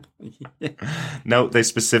 No, they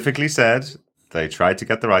specifically said they tried to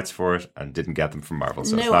get the rights for it and didn't get them from Marvel,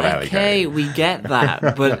 so it's not a helicarrier. Okay, we get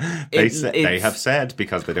that, but... They have said,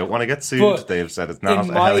 because they don't want to get sued, they have said it's not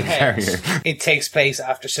a helicarrier. It takes place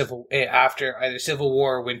after either Civil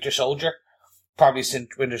War or Winter Soldier. Probably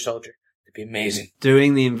since Winter Soldier. It'd be amazing.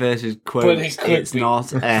 Doing the inverted quotes, it's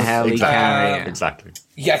not a helicarrier. Exactly.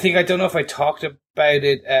 Yeah, I don't know if I talked about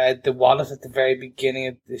it. The wallet at the very beginning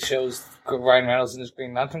of the show's Ryan Reynolds in his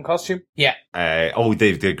Green Lantern costume. Yeah.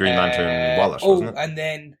 The Green Lantern wallet, wasn't it? And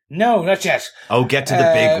then, no, not yet. Oh, get to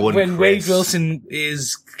the big one, when Chris. Wade Wilson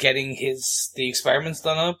is getting the experiments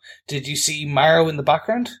done on him, did you see Marrow in the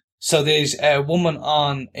background? So there's a woman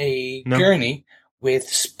on a gurney with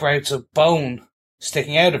sprouts of bone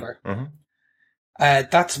sticking out of her.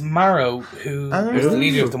 That's Marrow, who was the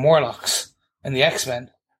leader of the Morlocks in the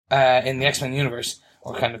X-Men, in the X-Men universe,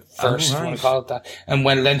 or kind of first, if you want to call it that. And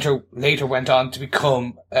when later went on to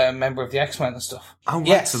become a member of the X-Men and stuff. Oh, right.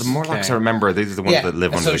 Yes. So the Morlocks, I remember, these are the ones that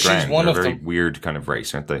live under the ground. They're a very weird kind of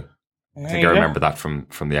race, aren't they? I think I remember that from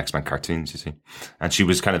the X-Men cartoons, you see. And she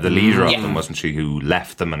was kind of the leader of them, wasn't she, who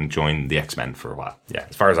left them and joined the X-Men for a while. Yeah,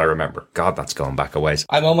 as far as I remember. God, that's going back a ways.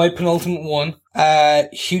 I'm on my penultimate one.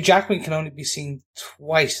 Hugh Jackman can only be seen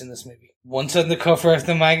twice in this movie. Once on the cover of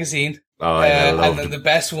the magazine. Oh, I loved and then the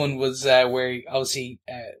best one was where, obviously,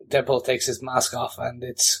 Deadpool takes his mask off and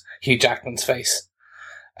it's Hugh Jackman's face.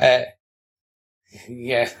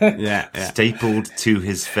 Yeah. Stapled to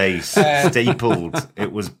his face. Stapled.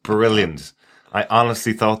 It was brilliant. I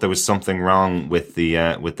honestly thought there was something wrong with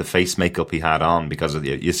the face makeup he had on, because of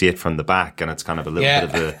you see it from the back and it's kind of a little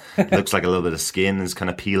bit of looks like a little bit of skin is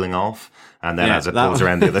kind of peeling off. And then as it pulls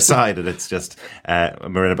around the other side, and it's just,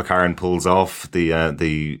 Marina Baccarin pulls off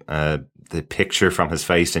the picture from his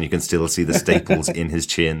face, and you can still see the staples in his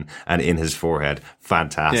chin and in his forehead.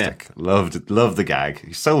 Fantastic. Loved the gag.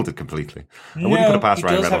 He sold it completely. I wouldn't put it past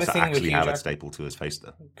Ryan Reynolds to actually have it stapled to his face,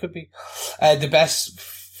 though. Could be. The best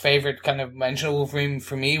favorite kind of mention of Wolverine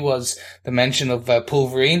for me was the mention of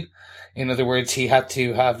Pulverine. In other words, he had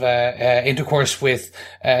to have intercourse with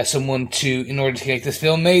someone in order to get this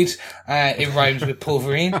film made. It rhymes with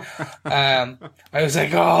Pulverine. I was like,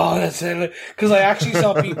 oh, that's it. Because I actually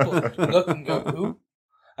saw people look and go, who?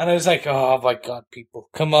 And I was like, oh my God, people,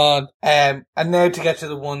 come on. And now to get to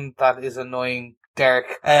the one that is annoying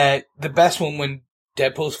Derek. The best one, when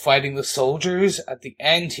Deadpool's fighting the soldiers, at the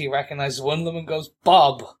end he recognizes one of them and goes,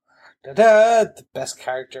 Bob. Da-da! The best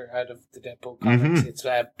character out of the Deadpool comics. It's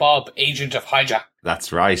Bob, Agent of Hydra.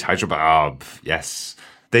 That's right, Hydra Bob. Yes.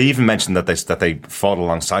 They even mentioned that they fought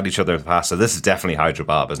alongside each other in the past, so this is definitely Hydra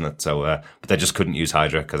Bob, isn't it? So, but they just couldn't use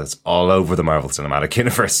Hydra because it's all over the Marvel Cinematic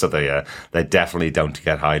Universe, so they definitely don't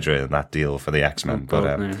get Hydra in that deal for the X-Men.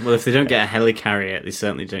 Well, if they don't get a helicarrier, they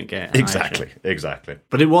certainly don't get Exactly.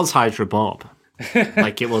 But it was Hydra Bob.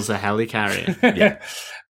 Like it was a helicarrier. Yeah.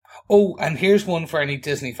 Oh, and here's one for any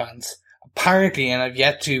Disney fans. Apparently, and I've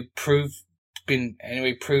yet to proven,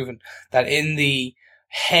 that in the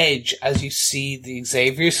hedge, as you see the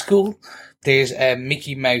Xavier School, there's a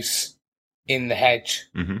Mickey Mouse in the hedge.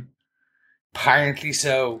 Apparently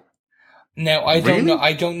so. Now, I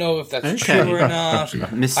don't know if that's true or not.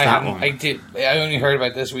 Missed that one. I only heard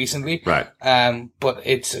about this recently. Right. But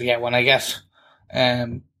it's, when I get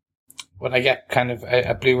kind of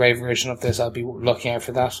a Blu-ray version of this, I'll be looking out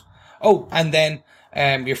for that. Oh, and then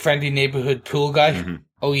your friendly neighborhood pool guy.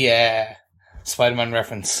 Oh yeah, Spider-Man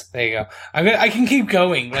reference. There you go. I can keep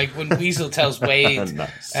going. Like when Weasel tells Wade,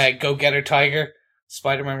 nice. "Go get her, Tiger."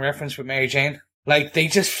 Spider-Man reference with Mary Jane. Like they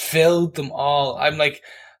just filled them all. I'm like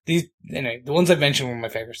these. Anyway, the ones I've mentioned were my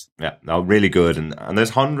favorites. Yeah, no, really good, and there's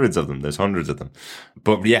hundreds of them.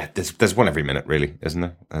 But yeah, there's one every minute, really, isn't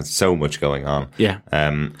there? There's so much going on. Yeah.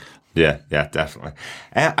 Yeah, definitely.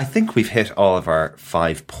 I think we've hit all of our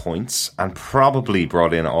 5 points and probably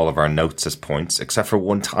brought in all of our notes as points, except for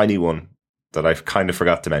one tiny one that I kind of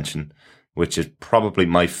forgot to mention, which is probably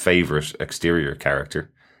my favorite exterior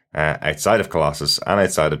character outside of Colossus and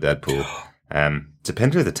outside of Deadpool.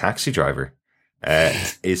 Deepinder the taxi driver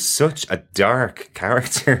is such a dark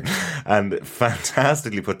character and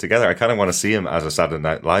fantastically put together. I kind of want to see him as a Saturday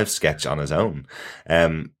Night Live sketch on his own.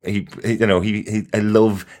 I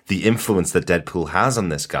love the influence that Deadpool has on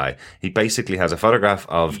this guy. He basically has a photograph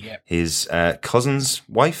of his cousin's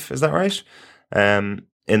wife, is that right?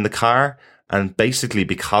 In the car. And basically,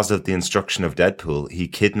 because of the instruction of Deadpool, he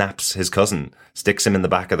kidnaps his cousin, sticks him in the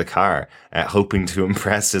back of the car, hoping to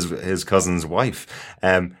impress his cousin's wife.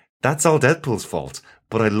 That's all Deadpool's fault.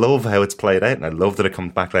 But I love how it's played out, and I love that it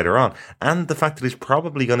comes back later on. And the fact that he's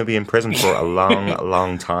probably going to be in prison for a long,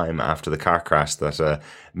 long time after the car crash that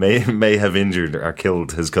may have injured or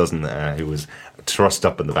killed his cousin who was thrust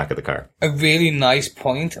up in the back of the car. A really nice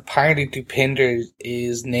point. Apparently, Deepinder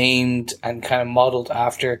is named and kind of modelled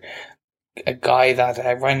after a guy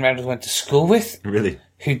that Ryan Reynolds went to school with. Really?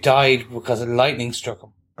 Who died because lightning struck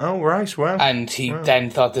him. Oh, right. Wow. And he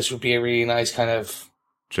then thought this would be a really nice kind of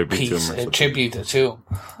tribute to him. Interesting.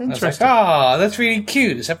 I was like, that's really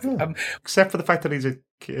cute. Except for the fact that he's a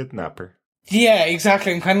kidnapper. Yeah,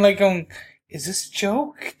 exactly. I'm kind of like going, is this a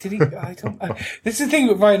joke? Did he? I don't. This is the thing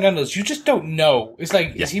with Ryan Reynolds. You just don't know. It's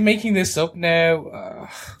like, is he making this up now?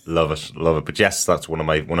 Love it. But yes, that's one of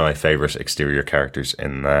my favorite exterior characters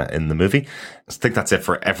in the movie. I think that's it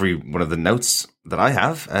for every one of the notes that I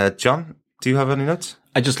have. John, do you have any notes?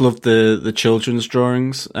 I just love the children's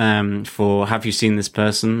drawings for Have You Seen This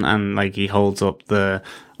Person? And like he holds up the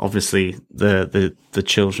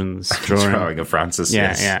children's drawing of Francis. Yeah,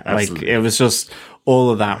 yes, yeah. absolutely. Like it was just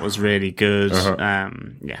all of that was really good.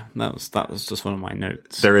 Yeah, that was just one of my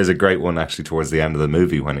notes. There is a great one actually towards the end of the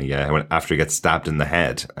movie when after he gets stabbed in the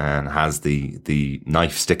head and has the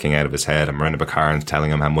knife sticking out of his head, and Miranda Baccarin's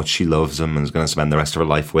telling him how much she loves him and is going to spend the rest of her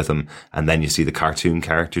life with him, and then you see the cartoon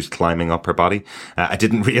characters climbing up her body. I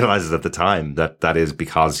didn't realize it at the time that is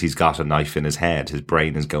because he's got a knife in his head. His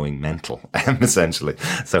brain is going mental, essentially.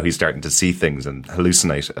 So he's starting to see things and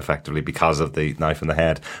hallucinate effectively because of the knife in the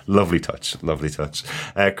head. Lovely touch.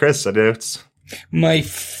 Chris, any notes? My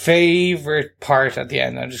favorite part at the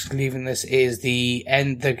end, I'm just leaving this, is the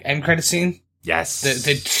end credit scene. Yes.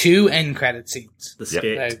 The two end credit scenes. The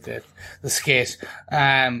skit. The skit.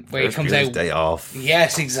 Where he comes out. Day Off.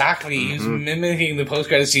 Yes, exactly. He was mimicking the post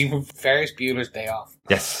credit scene from Ferris Bueller's Day Off.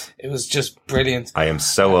 Yes. It was just brilliant. I am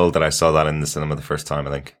so old that I saw that in the cinema the first time,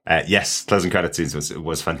 I think. Yes, closing credit scenes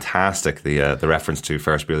was fantastic. The reference to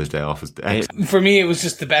Ferris Bueller's Day Off was excellent. For me, it was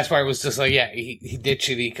just the best part was just like, he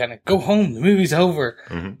literally kind of go home, the movie's over.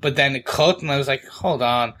 But then it cut and I was like, hold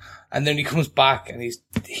on. And then he comes back and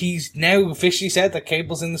he's now officially said that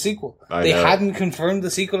Cable's in the sequel. They hadn't confirmed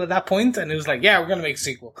the sequel at that point, and it was like, yeah, we're going to make a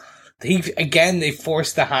sequel. They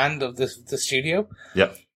forced the hand of the studio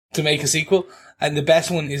to make a sequel. And the best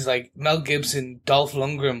one is like Mel Gibson, Dolph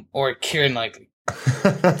Lundgren, or Keira Knightley.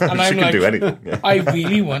 And I'm like, do anything. Yeah. I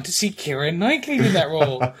really want to see Keira Knightley in that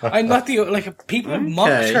role. I'm not people have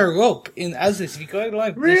mocked her up as this. If you go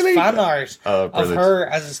like really? This fan art of her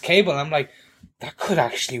as this Cable, and I'm like, that could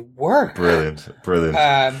actually work. Brilliant.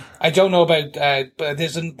 I don't know about, but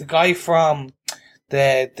there's the guy from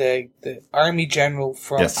the army general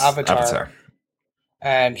from Avatar.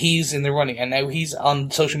 He's in the running, and now he's on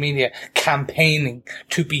social media campaigning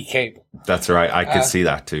to be Cable. That's right. I could see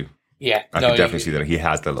that too. Yeah, I could definitely see that. He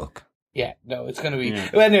has the look. Yeah, no, it's going to be. Yeah.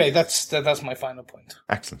 Well, anyway, that's my final point.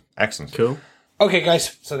 Excellent. Cool. Okay,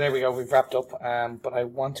 guys. So there we go. We've wrapped up. But I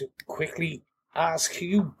want to quickly ask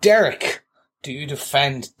you, Derek, do you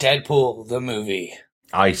defend Deadpool the movie?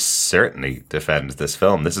 I certainly defend this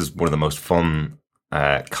film. This is one of the most fun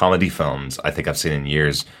comedy films I think I've seen in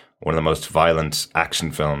years. One of the most violent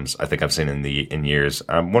action films I think I've seen in years.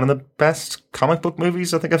 One of the best comic book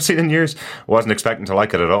movies I think I've seen in years. Wasn't expecting to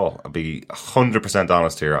like it at all. I'll be 100%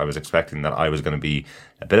 honest here. I was expecting that I was going to be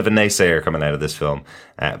a bit of a naysayer coming out of this film,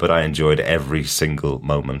 but I enjoyed every single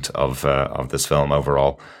moment of this film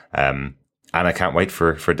overall. And I can't wait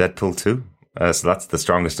for Deadpool 2. So that's the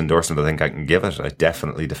strongest endorsement I think I can give it. I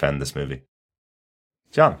definitely defend this movie.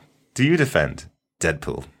 John, do you defend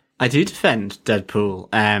Deadpool? I do defend Deadpool.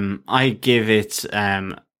 I give it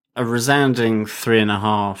a resounding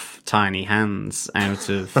 3.5 tiny hands out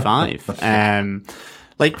of 5.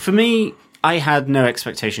 For me, I had no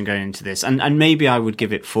expectation going into this, and maybe I would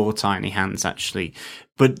give it 4 tiny hands actually.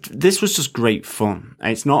 But this was just great fun.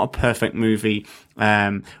 It's not a perfect movie,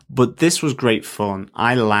 but this was great fun.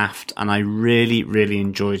 I laughed and I really, really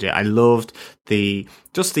enjoyed it. I loved the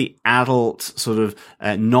adult sort of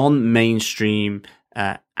non-mainstream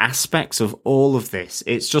aspects of all of this.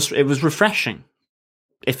 It was refreshing,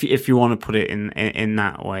 if you want to put it in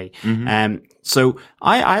that way. So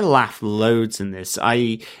I laughed loads in this.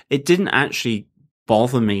 It didn't actually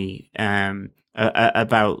bother me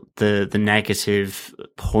about the negative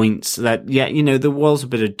points that there was a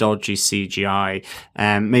bit of dodgy CGI.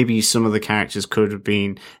 Maybe some of the characters could have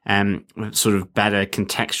been sort of better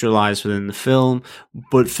contextualized within the film,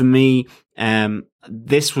 but for me,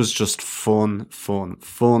 this was just fun.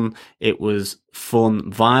 It was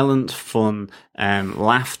fun, violent, fun,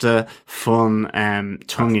 laughter, fun,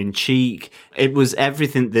 tongue in cheek. It was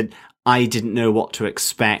everything that I didn't know what to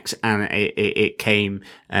expect, and it came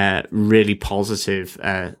really positive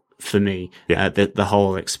for me. The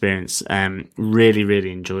whole experience. Really,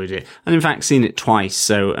 really enjoyed it, and in fact, seen it twice.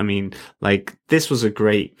 So I mean, this was a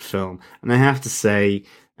great film, and I have to say,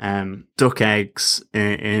 duck eggs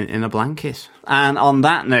in a blanket. And on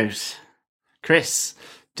that note, Chris,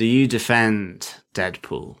 do you defend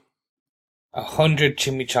Deadpool? 100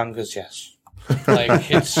 chimichangas, yes.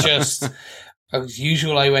 It's just, as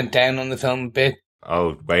usual, I went down on the film a bit.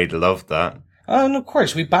 Oh, Wade loved that. Oh, and of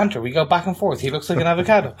course, we banter. We go back and forth. He looks like an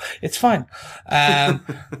avocado. It's fine.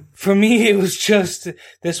 For me, it was just,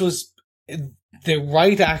 this was the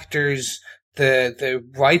right actors the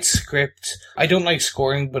right script. I don't like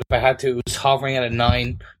scoring, but if I had to, it was hovering at a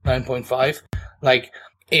 9.5. Like,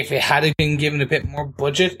 if it had been given a bit more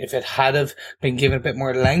budget, if it had have been given a bit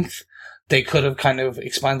more length, they could have kind of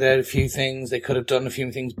expanded out a few things. They could have done a few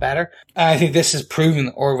things better. I think this has proven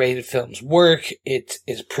that R-rated films work. It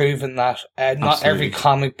is proven that not every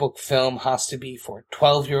comic book film has to be for a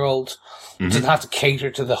 12-year-old. It doesn't have to cater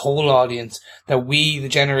to the whole audience. That we, the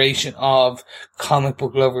generation of comic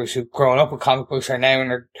book lovers who've grown up with comic books, are now in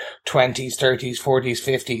their 20s, 30s, 40s,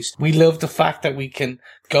 50s. We love the fact that we can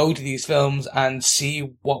go to these films and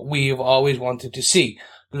see what we have always wanted to see.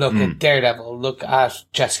 Look at Daredevil. Look at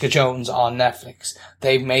Jessica Jones on Netflix.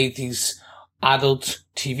 They've made these adult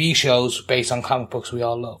TV shows based on comic books we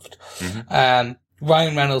all loved. Ryan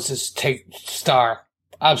Reynolds is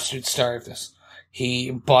absolute star of this. He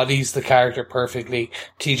embodies the character perfectly.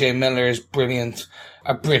 TJ Miller is brilliant.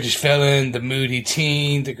 A British villain, the moody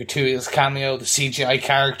teen, the gratuitous cameo, the CGI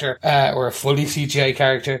character, or a fully CGI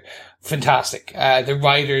character. Fantastic. The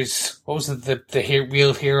writers, what was it? The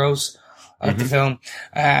real heroes of the film.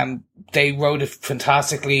 They wrote it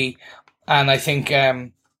fantastically. And I think,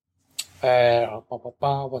 Tim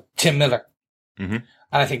Miller. And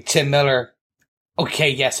I think Tim Miller, okay,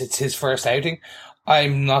 yes, it's his first outing.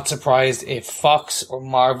 I'm not surprised if Fox or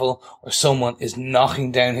Marvel or someone is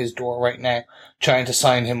knocking down his door right now, trying to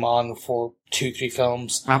sign him on for 2-3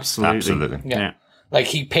 films. Absolutely. Yeah. Like,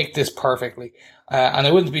 he picked this perfectly. And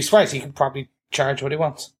I wouldn't be surprised. He could probably charge what he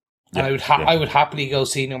wants. And I would happily go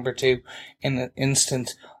see number 2 in an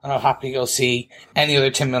instant, and I'll happily go see any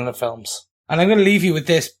other Tim Miller films. And I'm going to leave you with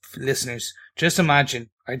this, listeners. Just imagine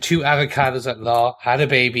our 2 avocados at law had a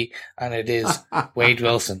baby, and it is Wade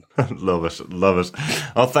Wilson. Love it.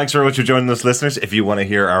 Well, thanks very much for joining us, listeners. If you want to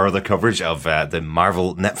hear our other coverage of the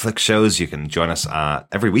Marvel Netflix shows, you can join us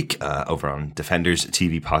every week over on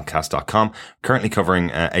DefendersTVPodcast.com. Currently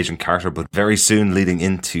covering Agent Carter, but very soon leading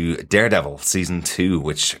into Daredevil Season 2,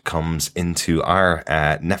 which comes into our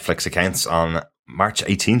Netflix accounts on March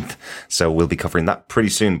 18th. So we'll be covering that pretty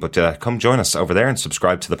soon, but come join us over there and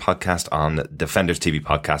subscribe to the podcast on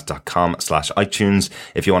DefendersTVPodcast.com/iTunes.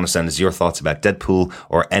 If you want to send us your thoughts about Deadpool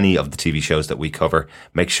or any of the TV shows that we cover,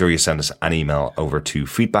 make sure you send us an email over to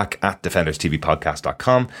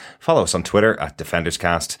feedback@DefendersTVPodcast.com. Follow us on Twitter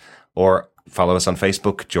 @DefendersCast, or follow us on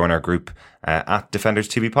Facebook. Join our group at Defenders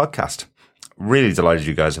TV Podcast. Really delighted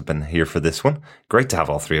you guys have been here for this one. Great to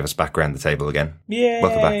have all 3 of us back around the table again. Yay.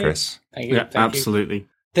 Welcome back, Chris. Thank you. Absolutely.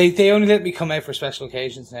 They only let me come out for special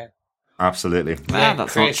occasions now. Absolutely.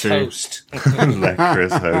 That's Chris not true. Host. Let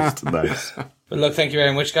Chris host. Nice. But look, thank you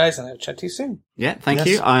very much, guys, and I'll chat to you soon. Yeah, thank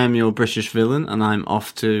you. I am your British villain, and I'm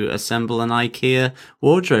off to assemble an IKEA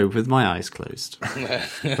wardrobe with my eyes closed. Bye,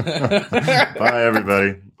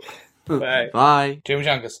 everybody. Bye. Bye. Jimmy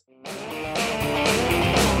Junkus.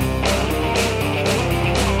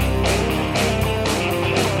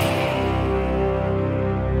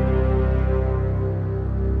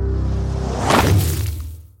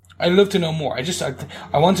 I'd love to know more. I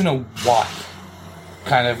want to know why.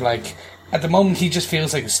 Kind of like, at the moment, he just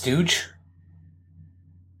feels like a stooge.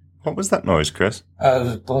 What was that noise, Chris?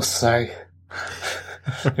 The bus, sorry.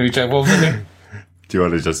 What was it again? Do you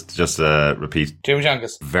want to just repeat? Jimmy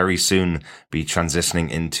Junkus. Very soon be transitioning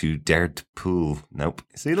into Deadpool. Nope.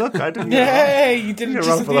 See, look, I didn't Yay! You didn't get it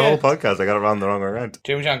just wrong for the whole podcast. I got it wrong the wrong way around.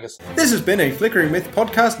 Jimmy Junkus. This has been a Flickering Myth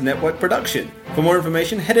Podcast Network production. For more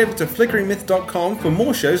information, head over to flickeringmyth.com for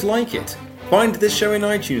more shows like it. Find this show in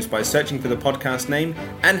iTunes by searching for the podcast name,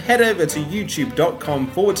 and head over to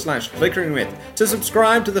youtube.com/Flickering Myth to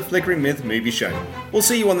subscribe to the Flickering Myth movie show. We'll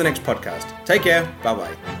see you on the next podcast. Take care. Bye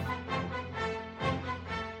bye.